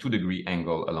every 2-degree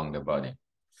angle along the body.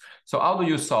 So how do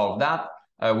you solve that?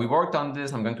 We worked on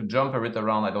this. I'm going to jump a bit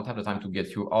around. I don't have the time to get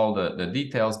through all the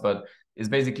details, but it's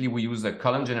basically we use a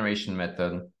column generation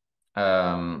method.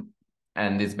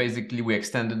 And it's basically, we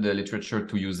extended the literature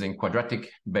to using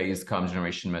quadratic-based column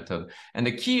generation method. And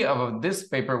the key of this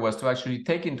paper was to actually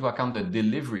take into account the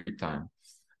delivery time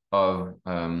of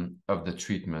the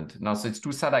treatment. Now, so it's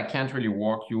too sad I can't really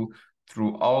walk you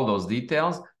through all those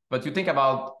details, but you think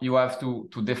about, you have to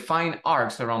define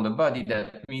arcs around the body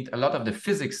that meet a lot of the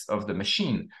physics of the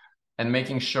machine, and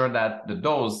making sure that the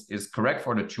dose is correct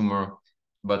for the tumor,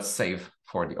 but safe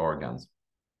for the organs.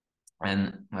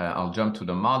 And I'll jump to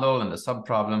the model and the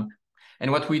sub-problem.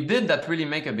 And what we did that really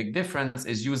make a big difference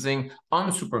is using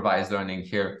unsupervised learning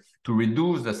here to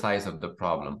reduce the size of the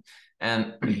problem.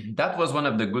 And that was one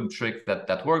of the good tricks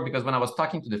that worked, because when I was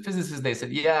talking to the physicists, they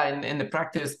said, yeah, in the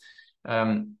practice,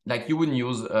 like you wouldn't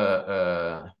use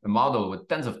a model with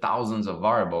tens of thousands of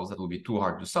variables. That would be too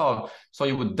hard to solve. So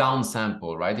you would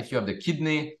downsample, right? If you have the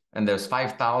kidney and there's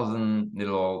 5,000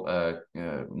 little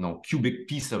cubic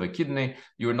piece of a kidney,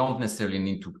 you don't necessarily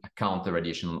need to count the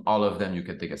radiation on all of them. You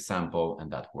can take a sample, and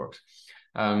that works.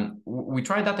 We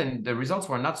tried that, and the results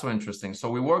were not so interesting. So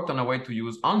we worked on a way to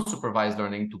use unsupervised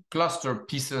learning to cluster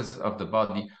pieces of the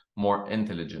body more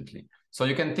intelligently. So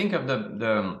you can think of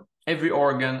every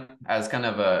organ as kind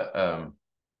of a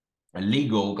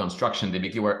Lego construction,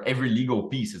 basically, where every Lego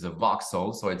piece is a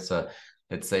voxel. So it's a,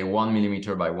 let's say, 1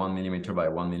 millimeter by 1 millimeter by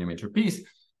 1 millimeter piece.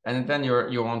 And then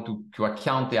you want to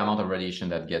account the amount of radiation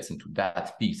that gets into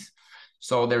that piece.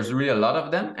 So there's really a lot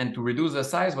of them. And to reduce the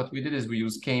size, what we did is we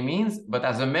use k-means, but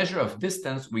as a measure of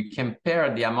distance, we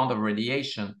compare the amount of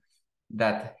radiation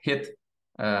that hit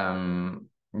that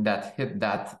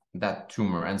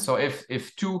tumor. And so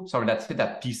that hit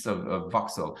that piece of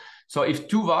voxel. So if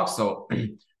two voxel,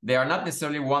 they are not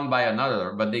necessarily one by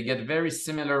another, but they get very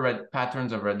similar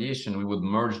patterns of radiation, we would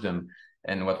merge them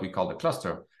in what we call the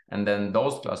cluster. And then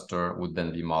those cluster would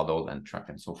then be modeled and tracked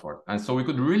and so forth. And so we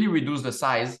could really reduce the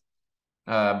size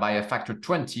by a factor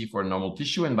 20 for normal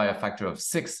tissue, and by a factor of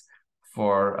 6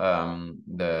 for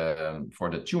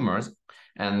the tumors.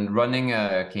 And running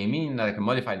a k-mean, like a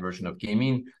modified version of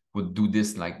k-mean, would do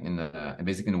this like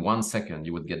basically in 1 second,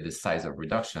 you would get this size of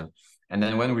reduction. And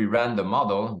then when we ran the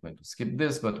model, I'm going to skip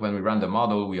this, but when we ran the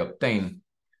model, we obtained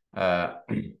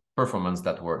performance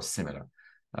that were similar.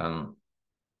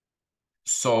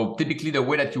 So typically the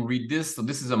way that you read this, so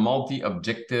this is a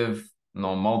multi-objective,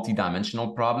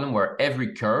 multi-dimensional problem where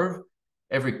every curve,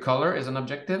 every color is an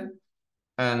objective.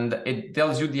 And it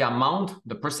tells you the amount,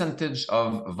 the percentage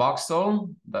of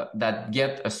voxel that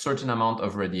get a certain amount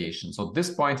of radiation. So this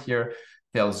point here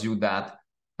tells you that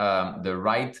the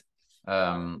right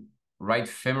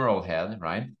femoral head,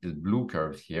 right, the blue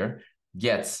curve here,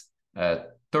 gets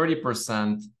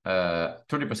 30%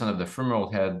 of the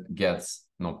femoral head gets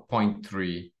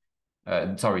 0.3.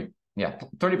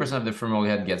 30% of the femoral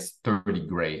head gets 30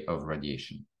 gray of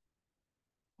radiation.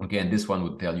 Okay, and this one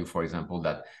would tell you, for example,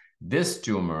 that this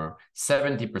tumor,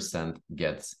 70%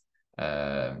 gets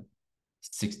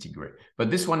 60 gray.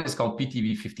 But this one is called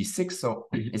PTV 56. So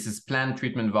this is planned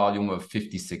treatment volume of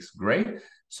 56 gray.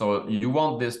 So you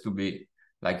want this to be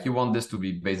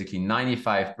basically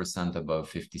 95% above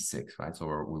 56, right? So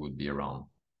we would be around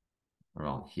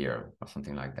here or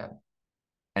something like that.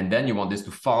 And then you want this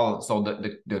to fall. So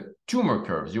the tumor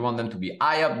curves, you want them to be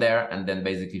high up there and then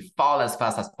basically fall as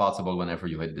fast as possible whenever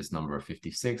you hit this number of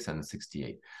 56 and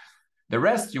 68. The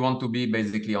rest, you want to be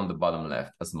basically on the bottom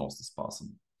left as most as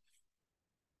possible.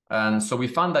 And so we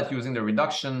found that using the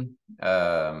reduction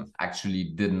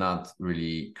actually did not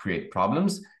really create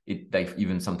problems. It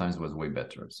even sometimes was way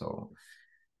better. So,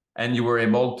 and you were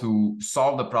able to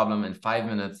solve the problem in 5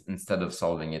 minutes instead of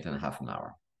solving it in half an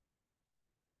hour.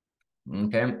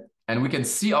 Okay, and we can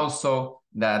see also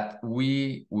that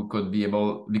we could be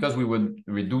able, because we would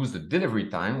reduce the delivery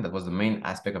time, that was the main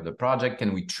aspect of the project.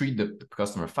 Can we treat the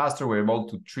customer faster? We're able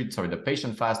to treat, the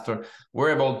patient faster.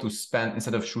 We're able to spend,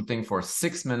 instead of shooting for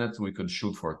 6 minutes, we could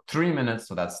shoot for 3 minutes.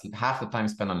 So that's half the time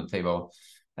spent on the table,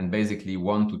 and basically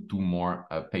 1 to 2 more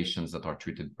patients that are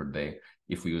treated per day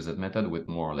if we use that method with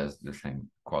more or less the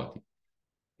same quality.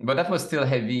 But that was still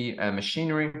heavy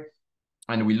machinery.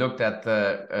 And we looked at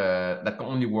that can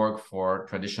only work for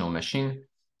traditional machine.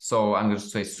 So I'm going to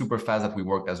say super fast that we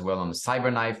worked as well on the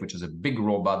CyberKnife, which is a big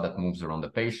robot that moves around the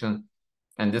patient.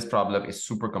 And this problem is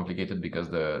super complicated because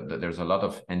there's a lot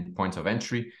of points of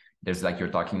entry. There's, like you're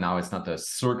talking now, it's not a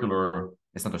circle,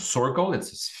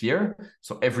 it's a sphere.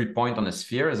 So every point on a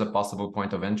sphere is a possible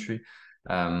point of entry.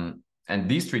 And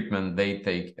these treatments, they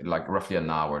take like roughly an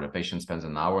hour. The patient spends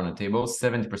an hour on a table,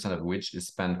 70% of which is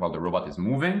spent while the robot is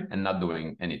moving and not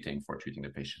doing anything for treating the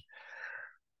patient.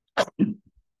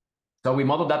 So we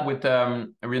modeled that with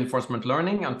reinforcement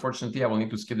learning. Unfortunately, I will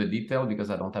need to skip the detail because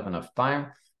I don't have enough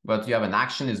time. But you have an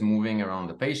action is moving around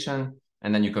the patient,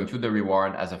 and then you compute the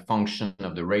reward as a function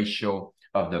of the ratio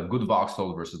of the good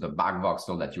voxel versus the bad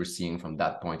voxel that you're seeing from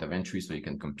that point of entry. So you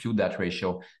can compute that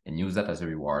ratio and use that as a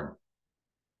reward.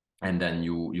 And then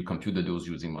you compute the dose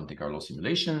using Monte Carlo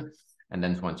simulation. And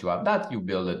then once you have that, you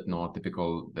build a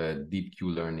typical deep Q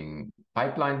learning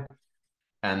pipeline.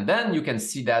 And then you can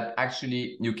see that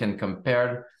actually you can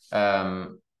compare,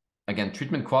 again,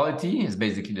 treatment quality is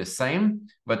basically the same.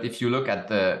 But if you look at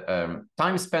the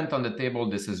time spent on the table,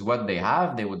 this is what they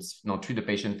have. They would treat the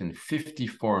patient in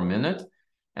 54 minutes.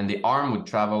 And the arm would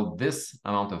travel this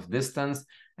amount of distance.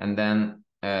 And then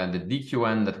the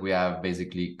DQN that we have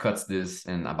basically cuts this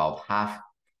in about half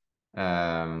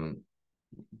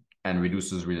and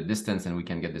reduces the distance, and we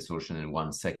can get the solution in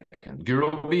 1 second.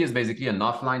 Gurobi is basically an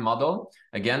offline model.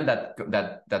 Again, that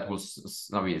will,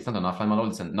 it's not an offline model,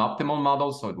 it's an optimal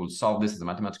model. So it will solve this as a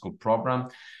mathematical program.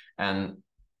 And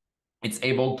it's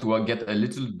able to get a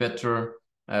little better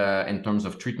in terms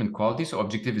of treatment quality. So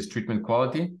objective is treatment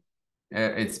quality.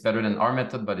 It's better than our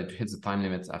method, but it hits the time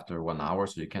limits after 1 hour,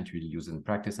 so you can't really use it in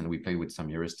practice. And we play with some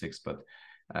heuristics, but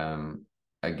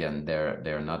again,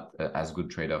 they're not as good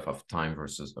trade-off of time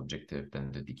versus objective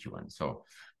than the DQN. So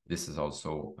this is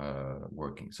also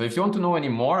working. So if you want to know any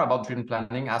more about treatment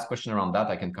planning, ask questions around that.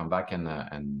 I can come back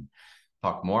and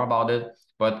talk more about it.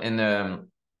 But in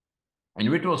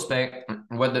retrospect,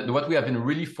 what we have been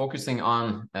really focusing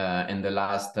on in the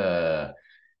last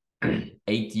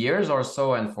 8 years or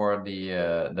so, and for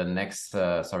the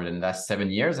last 7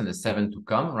 years and the 7 to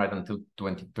come, right until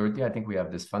 2030, I think we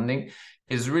have this funding,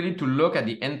 is really to look at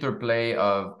the interplay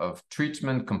of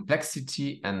treatment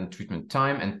complexity and treatment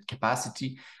time and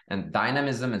capacity and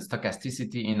dynamism and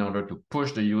stochasticity in order to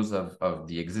push the use of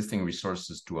the existing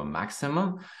resources to a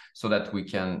maximum so that we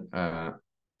can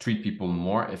treat people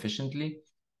more efficiently.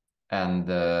 And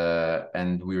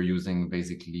we're using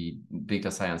basically data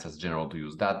science as general to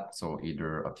use that. So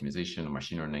either optimization or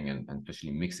machine learning and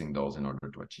especially mixing those in order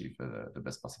to achieve the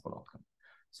best possible outcome.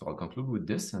 So I'll conclude with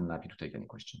this and happy to take any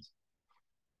questions.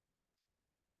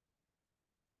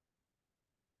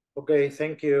 Okay,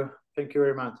 thank you. Thank you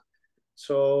very much.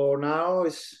 So now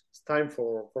it's time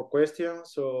for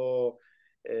questions. So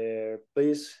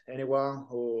please, anyone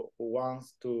who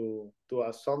wants to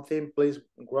ask something, please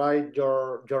write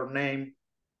your name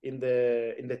in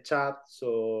the chat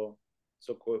so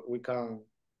we can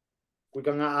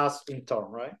ask in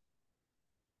turn, right?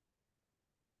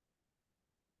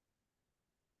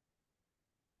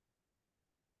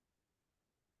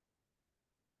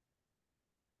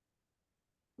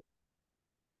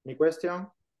 Any question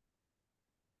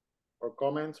or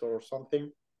comments or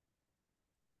something?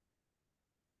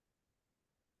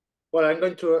 Well, I'm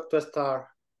going to start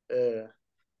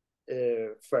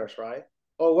first, right?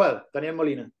 Oh, well, Daniel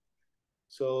Molina.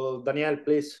 So, Daniel,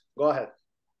 please go ahead.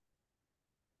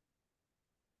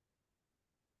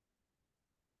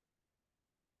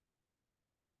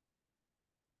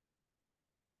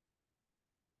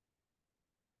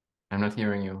 I'm not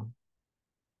hearing you.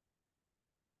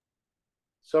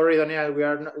 Sorry, Daniel, we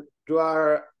are not, you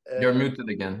are... You're muted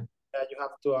again. You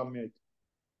have to unmute.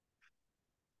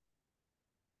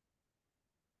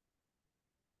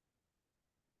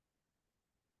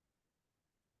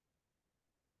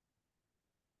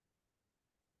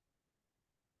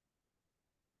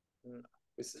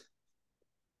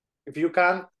 If you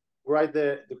can, write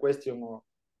the question or...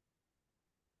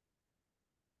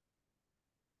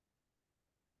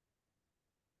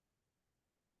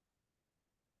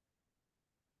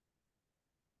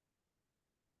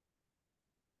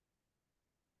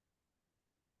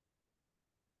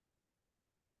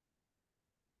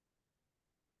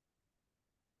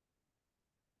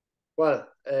 Well,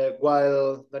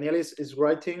 while Daniel is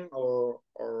writing or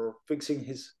fixing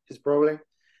his problem,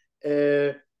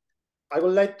 I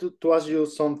would like to ask you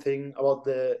something about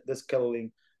the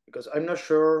scheduling, because I'm not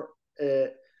sure.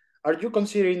 Are you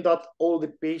considering that all the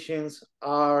patients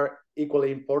are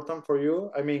equally important for you?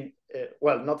 I mean,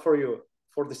 well, not for you,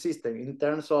 for the system, in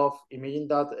terms of imagine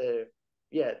that,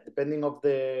 yeah, depending of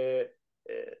the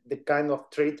kind of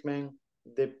treatment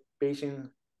the patient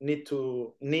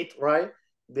need, right?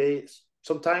 They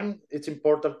sometimes it's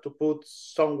important to put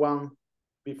someone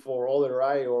before other,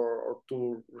 right? Or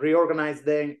to reorganize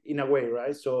them in a way,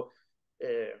 right? So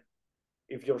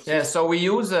if your system... Yeah, so we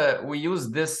use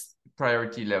this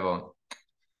priority level.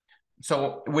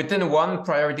 So within one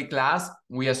priority class,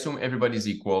 we assume everybody's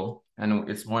equal, and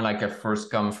it's more like a first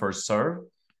come, first serve.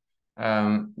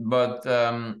 But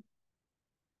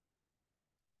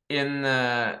in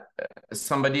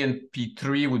somebody in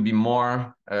P3 would be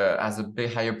more as a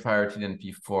bit higher priority than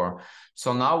P4.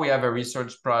 So now we have a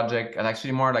research project, and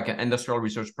actually more like an industrial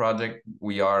research project.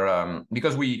 We are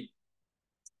because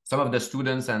some of the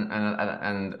students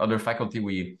and other faculty,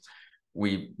 we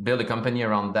build a company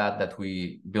around that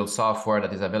we build software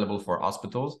that is available for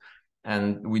hospitals,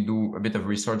 and we do a bit of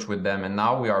research with them. And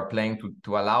now we are planning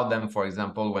to allow them, for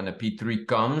example, when a P3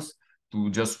 comes, to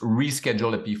just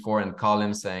reschedule a P4 and call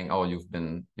him saying, "Oh, you've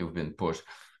been pushed."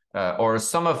 Or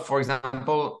some of, for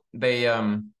example, they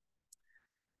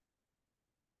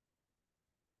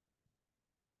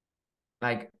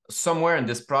like somewhere in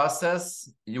this process,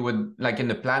 you would, like in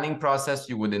the planning process,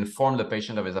 you would inform the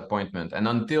patient of his appointment. And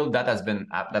until that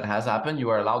has happened, you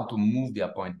are allowed to move the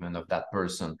appointment of that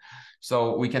person.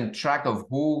 So we can track of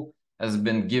who has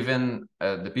been given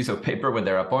the piece of paper with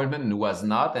their appointment and who has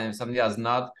not. And if somebody has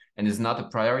not and is not a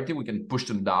priority, we can push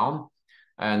them down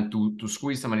and to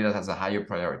squeeze somebody that has a higher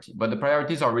priority. But the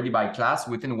priorities are really by class.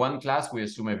 Within one class, we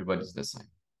assume everybody's the same.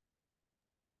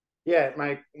 Yeah,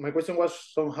 my question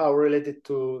was somehow related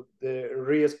to the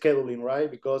rescheduling, right?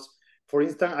 Because, for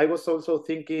instance, I was also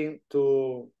thinking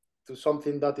to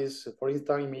something that is, for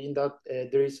instance, imagine that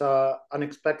there is a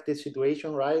unexpected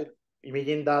situation, right?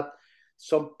 Imagine that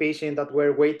some patient that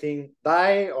were waiting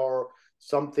die or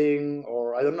something,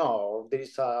 or I don't know, or there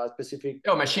is a specific...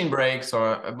 Machine breaks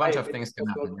or a bunch of things can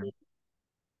happen.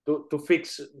 To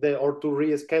fix or to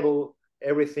reschedule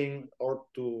everything, or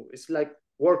to, it's like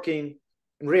working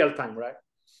in real time, right?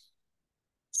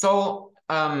 So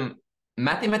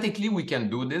mathematically, we can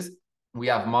do this. We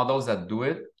have models that do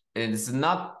it. It's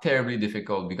not terribly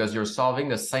difficult because you're solving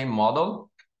the same model,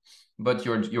 but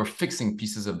you're fixing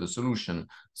pieces of the solution.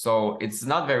 So it's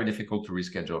not very difficult to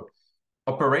reschedule.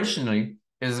 Operationally,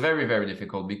 it's very, very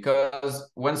difficult because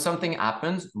when something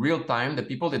happens real time, the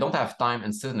people, they don't have time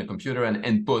and sit in the computer and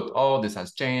input, oh, this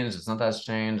has changed, this not has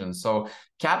changed. And so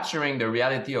capturing the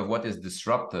reality of what is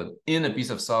disrupted in a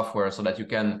piece of software so that you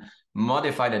can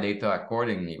modify the data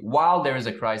accordingly while there is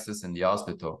a crisis in the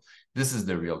hospital, this is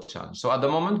the real challenge. So at the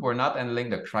moment, we're not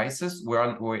handling the crisis.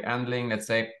 We're handling, let's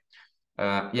say,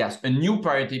 yes, a new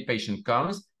priority patient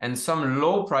comes, and some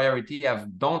low priority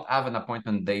don't have an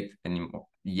appointment date anymore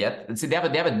yet. And see, they have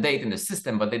a date in the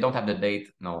system, but they don't have the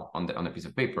date on a piece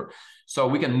of paper. So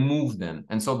we can move them.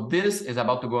 And so this is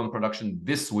about to go in production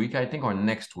this week, I think, or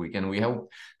next week. And we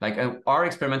hope, like our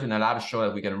experiment in the lab show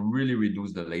that we can really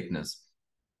reduce the lateness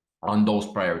on those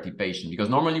priority patients, because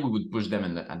normally we would push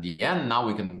them at the end. Now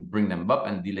we can bring them up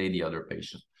and delay the other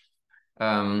patient.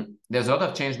 There's a lot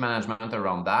of change management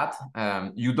around that.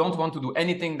 You don't want to do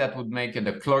anything that would make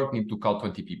the clerk need to call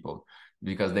 20 people,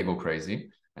 because they go crazy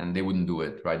and they wouldn't do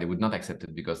it, right? They would not accept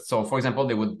it, because, so for example,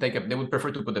 they would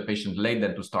prefer to put the patient late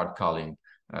than to start calling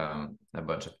a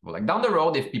bunch of people. Like down the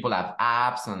road, if people have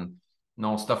apps and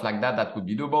stuff like that, that could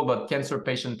be doable, but cancer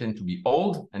patients tend to be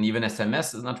old, and even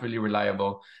SMS is not really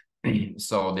reliable.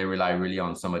 So they rely really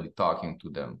on somebody talking to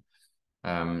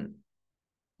them.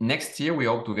 Next year, we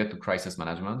hope to get to crisis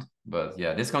management, but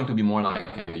yeah, this is going to be more like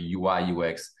a UI,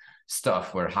 UX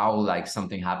stuff, where how like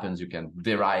something happens, you can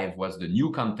derive what's the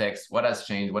new context, what has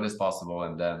changed, what is possible,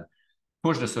 and then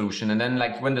push the solution. And then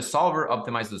like when the solver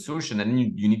optimizes the solution, and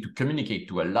you need to communicate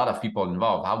to a lot of people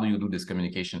involved. How do you do this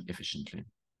communication efficiently?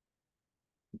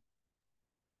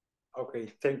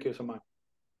 Okay, thank you so much.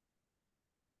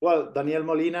 Well, Daniel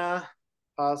Molina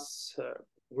has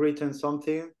written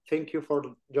something. Thank you for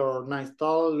your nice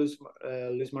talk, Luis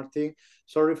Martin.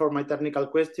 Sorry for my technical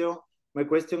question. My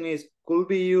question is, could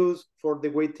be used for the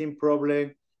waiting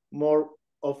problem more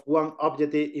of one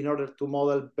objective in order to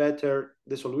model better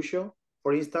the solution?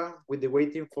 For instance, with the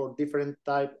waiting for different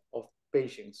type of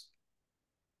patients.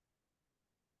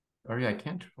 Sorry, I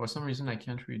can't, for some reason, I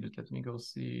can't read it. Let me go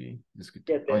see.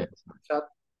 Chat.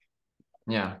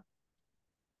 Yeah.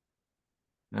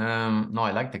 No,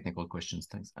 I like technical questions.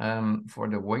 Thanks. For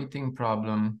the waiting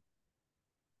problem.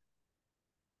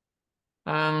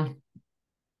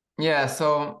 Yeah,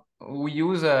 so we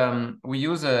use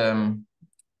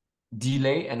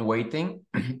delay and waiting,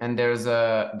 and there's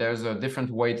a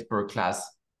different weight per class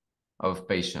of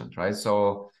patient, right?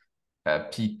 So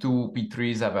P2,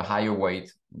 P3s have a higher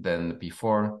weight than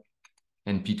P4,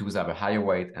 and P2s have a higher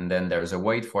weight, and then there's a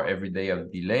weight for every day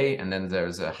of delay, and then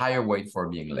there's a higher weight for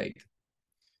being late.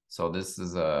 So this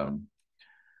is yeah,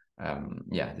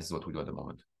 this is what we do at the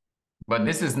moment. But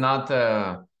this is not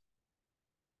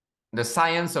the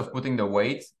science of putting the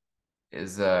weight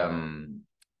is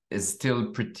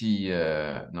still pretty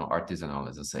artisanal,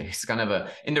 as I say. It's kind of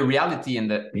in the reality, in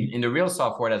the real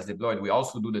software that's deployed, we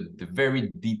also do the very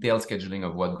detailed scheduling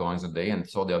of what goes a day. And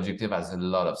so the objective has a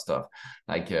lot of stuff,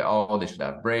 like they should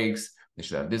have breaks, they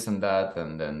should have this and that,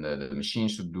 and then the machine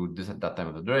should do this at that time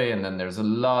of the day. And then there's a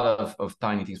lot of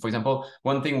tiny things. For example,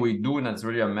 one thing we do, and that's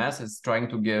really a mess, is trying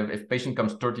to give, if patient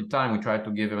comes 30 times, we try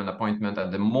to give him an appointment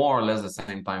at the more or less the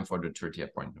same time for the 30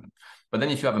 appointment. But then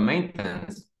if you have a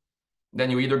maintenance, then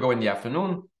you either go in the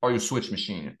afternoon or you switch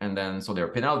machine. And then, so there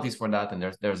are penalties for that. And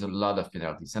there's a lot of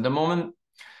penalties. And the moment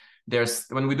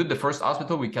when we did the first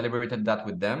hospital, we calibrated that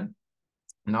with them.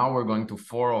 Now we're going to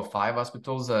 4 or 5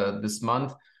 hospitals this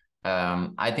month.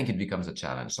 I think it becomes a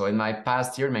challenge. So in my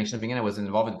past year, I was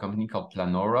involved in a company called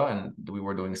Planora, and we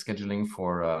were doing scheduling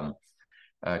for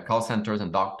call centers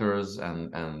and doctors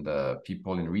and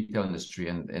people in retail industry.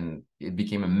 And it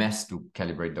became a mess to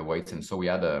calibrate the weights. And so we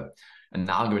had an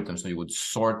algorithm, so you would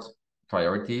sort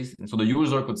priorities. And so the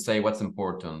user could say what's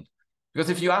important. Because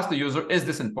if you ask the user, is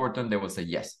this important? They will say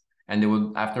yes. And they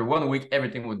would, after 1 week,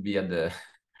 everything would be at the...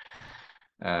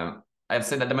 I've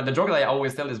said that the joke that I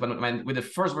always tell is when with the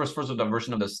first of the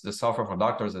version of the software for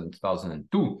doctors in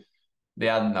 2002, they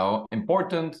had now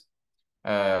important,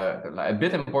 a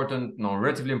bit important,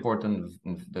 relatively important,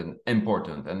 then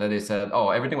important. And then they said, oh,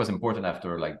 everything was important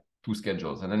after like 2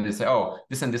 schedules. And then they say, oh,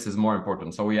 this and this is more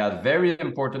important. So we had very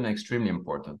important and extremely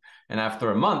important. And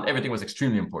after a month, everything was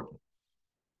extremely important.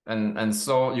 And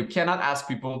so you cannot ask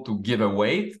people to give a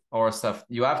weight or stuff.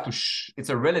 You have to, it's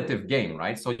a relative game,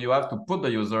 right? So you have to put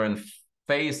the user in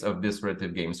face of this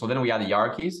relative game. So then we had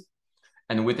hierarchies,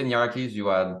 and within hierarchies, you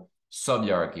had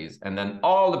sub-hierarchies. And then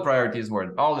all the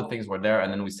things were there.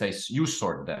 And then we say, you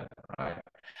sort them, right?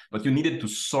 But you needed to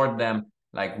sort them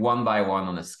like one by one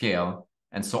on a scale.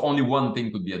 And so only one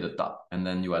thing could be at the top. And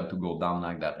then you had to go down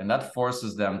like that. And that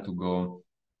forces them to go.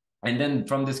 And then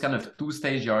from this kind of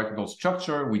 2-stage hierarchical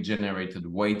structure, we generated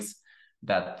weights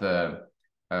that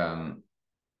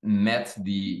met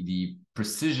the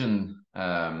precision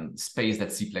space that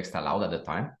CPLEX allowed at the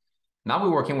time. Now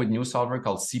we're working with a new solver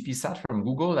called CPSAT from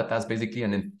Google that has basically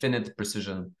an infinite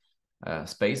precision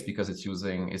space, because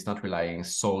it's not relying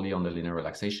solely on the linear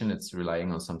relaxation, it's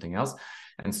relying on something else.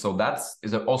 And so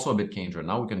is also a bit changer.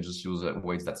 Now we can just use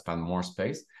weights that span more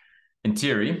space. in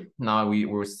theory. Now we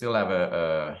still have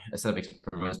a set of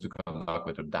experiments to conduct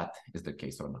whether that is the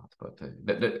case or not. But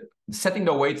the setting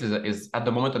the weights is at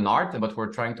the moment an art, but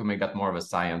we're trying to make that more of a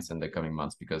science in the coming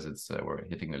months because it's we're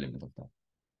hitting the limit of that.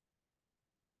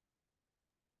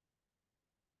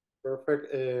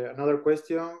 Perfect. Another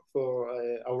question for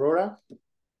Aurora.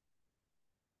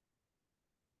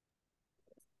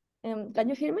 Can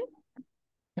you hear me?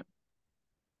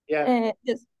 Yeah.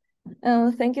 Yes.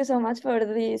 Thank you so much for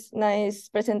this nice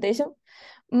presentation.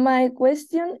 My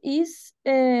question is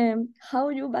how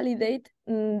you validate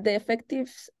the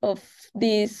effectiveness of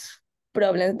these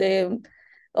problems,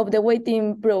 of the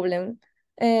weighting problem,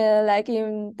 like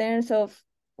in terms of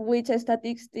which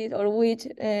statistics or which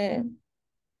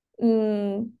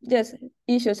yes,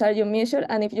 issues are you measure,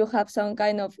 and if you have some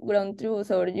kind of ground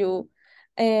truth or you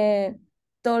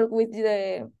talk with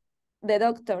the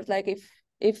doctors, like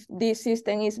if this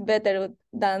system is better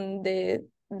than the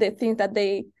things that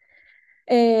they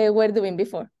were doing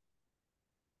before.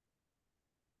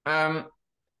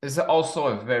 It's also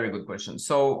a very good question.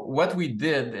 So what we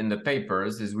did in the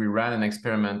papers is we ran an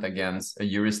experiment against a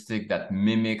heuristic that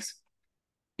mimics,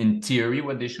 in theory,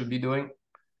 what they should be doing,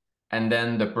 and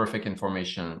then the perfect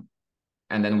information,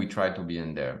 and then we try to be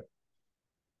in there.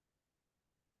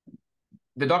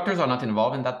 The doctors are not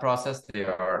involved in that process. They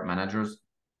are managers.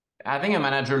 Having a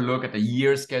manager look at the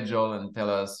year schedule and tell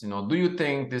us, you know, do you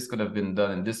think this could have been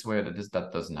done in this way,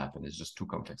 that doesn't happen. It's just too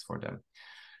complex for them.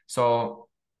 So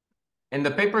in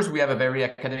the papers, we have a very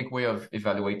academic way of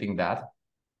evaluating that.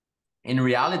 In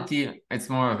reality, it's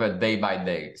more of a day by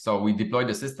day. So we deploy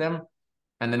the system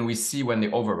and then we see when they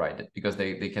override it because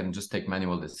they can just take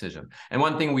manual decision. And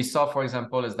one thing we saw, for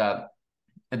example, is that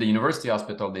at the university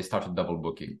hospital, they started double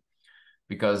booking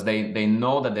because they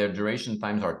know that their duration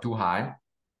times are too high.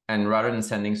 And rather than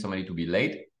sending somebody to be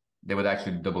late, they would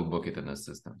actually double book it in the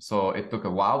system. So it took a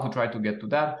while to try to get to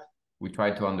that. We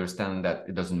tried to understand that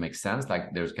it doesn't make sense.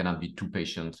 Like there cannot be two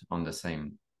patients on the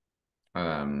same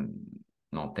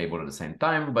table at the same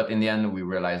time. But in the end, we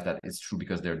realized that it's true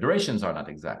because their durations are not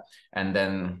exact. And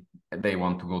then they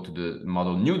want to go to the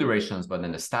model new durations, but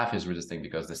then the staff is resisting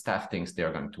because the staff thinks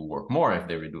they're going to work more if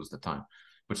they reduce the time,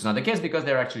 which is not the case because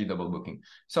they're actually double booking.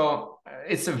 So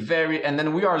it's a very, and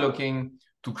then we are looking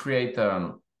to create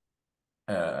a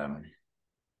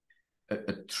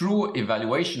true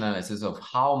evaluation analysis of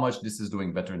how much this is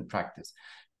doing better in practice.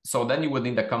 So then you would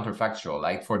need a counterfactual,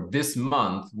 like for this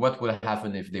month, what would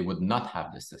happen if they would not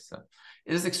have this system?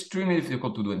 It is extremely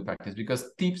difficult to do in practice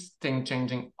because keeps things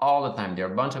changing all the time. There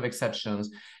are a bunch of exceptions.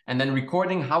 And then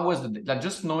recording how was like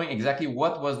just knowing exactly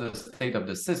what was the state of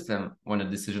the system when a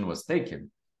decision was taken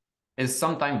is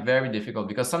sometimes very difficult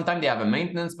because sometimes they have a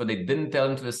maintenance, but they didn't tell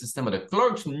into the system, but the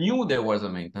clerks knew there was a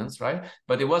maintenance, right?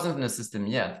 But it wasn't in the system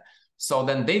yet. So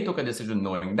then they took a decision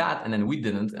knowing that, and then we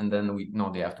didn't, and then we know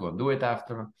they have to undo it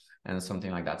after, and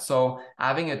something like that. So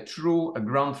having a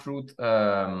ground truth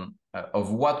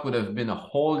of what would have been a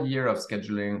whole year of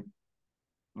scheduling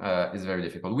is very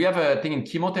difficult. We have a thing in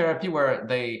chemotherapy where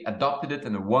they adopted it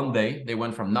in one day. They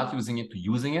went from not using it to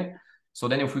using it. So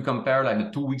then if we compare like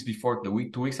the 2 weeks before, 2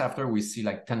 weeks after, we see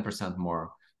like 10% more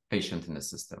patients in the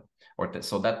system.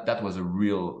 So that was a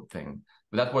real thing.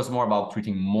 But that was more about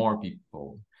treating more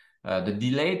people. The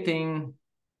delay thing,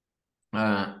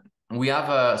 we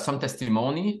have some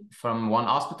testimony from one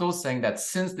hospital saying that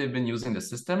since they've been using the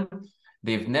system,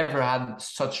 they've never had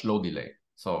such low delay.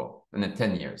 So in the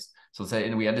 10 years. So say,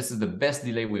 and this is the best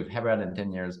delay we've ever had in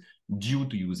 10 years due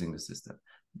to using the system.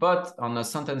 But on a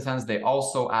certain sense, they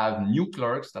also have new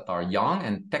clerks that are young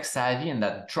and tech savvy and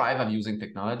that thrive at using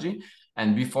technology.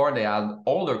 And before they had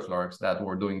older clerks that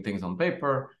were doing things on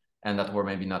paper and that were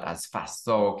maybe not as fast.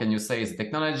 So can you say is the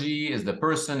technology, is the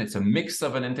person, it's a mix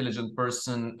of an intelligent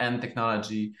person and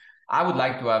technology? I would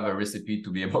like to have a recipe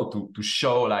to be able to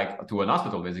show like to an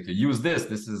hospital, basically, use this.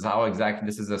 This is how exactly,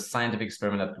 this is a scientific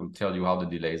experiment that will tell you how the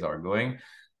delays are going.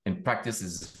 In practice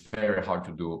is very hard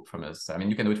to do from a, I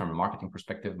mean, you can do it from a marketing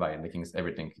perspective by making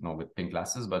everything, with pink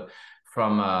glasses, but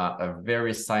from a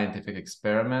very scientific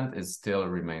experiment, it still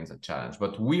remains a challenge.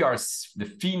 But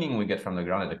the feeling we get from the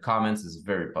ground and the comments is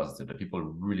very positive. The people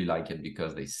really like it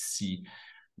because they see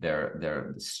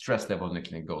their stress level in the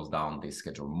clinic goes down. They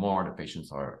schedule more. The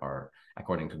patients are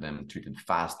according to them, treated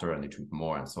faster and they treat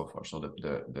more and so forth. So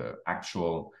the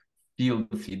actual field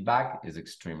feedback is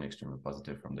extremely, extremely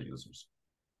positive from the users.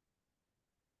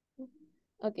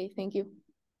 Okay, thank you.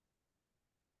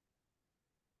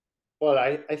 Well,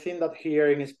 I think that here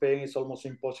in Spain it's almost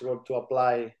impossible to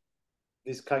apply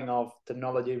this kind of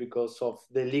technology because of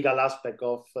the legal aspect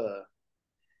of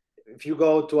if you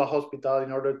go to a hospital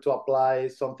in order to apply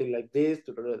something like this,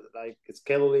 to like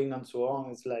scheduling and so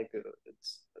on, it's like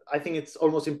I think it's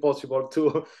almost impossible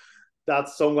to that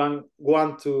someone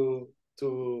want to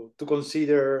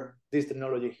consider this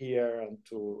technology here and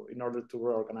in order to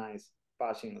reorganize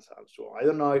patients and so on. I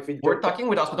don't know if we're talking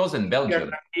with hospitals in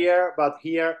Belgium here, but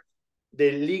here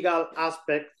the legal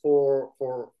aspect for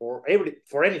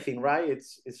anything, right?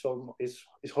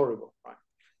 It's horrible, right?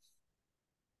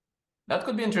 That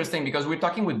could be interesting because we're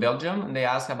talking with Belgium and they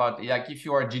ask about like if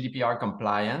you are GDPR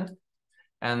compliant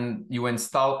and you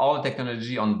install all the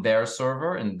technology on their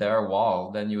server in their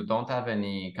wall, then you don't have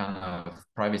any kind of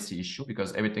privacy issue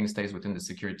because everything stays within the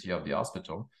security of the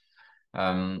hospital.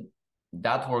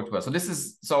 That worked well.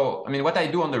 So I mean, what I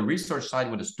do on the research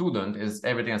side with a student is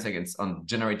everything I say it's on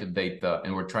generated data,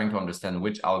 and we're trying to understand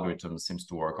which algorithm seems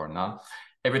to work or not.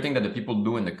 Everything that the people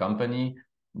do in the company,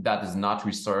 that is not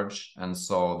research, and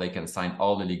so they can sign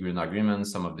all the legal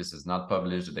agreements. Some of this is not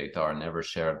published, the data are never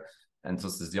shared, and so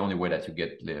this is the only way that you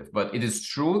get live. But it is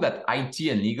true that IT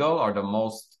and legal are the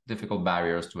most difficult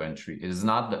barriers to entry. It is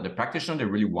not that the practitioner, they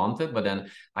really want it, but then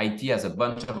IT has a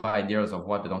bunch of ideas of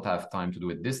what they don't have time to do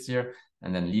it this year,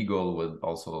 and then legal will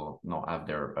also have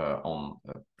their own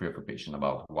preoccupation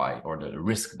about why, or the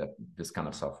risk that this kind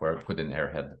of software put in their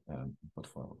head put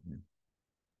forward.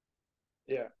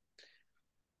 Yeah.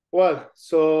 Well,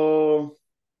 so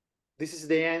this is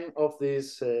the end of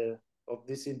this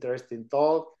interesting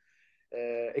talk.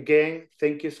 Again,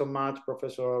 thank you so much,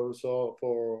 Professor Rousseau,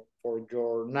 for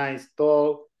your nice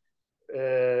talk,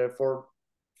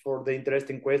 for the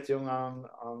interesting question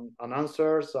and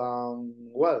answers.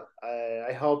 Well,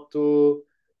 I hope to.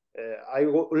 I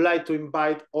would like to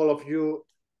invite all of you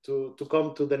to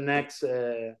come to the next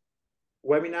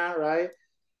webinar, right?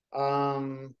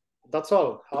 That's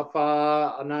all. Have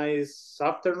a nice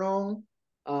afternoon,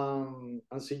 and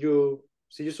see you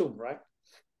soon, right?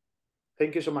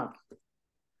 Thank you so much.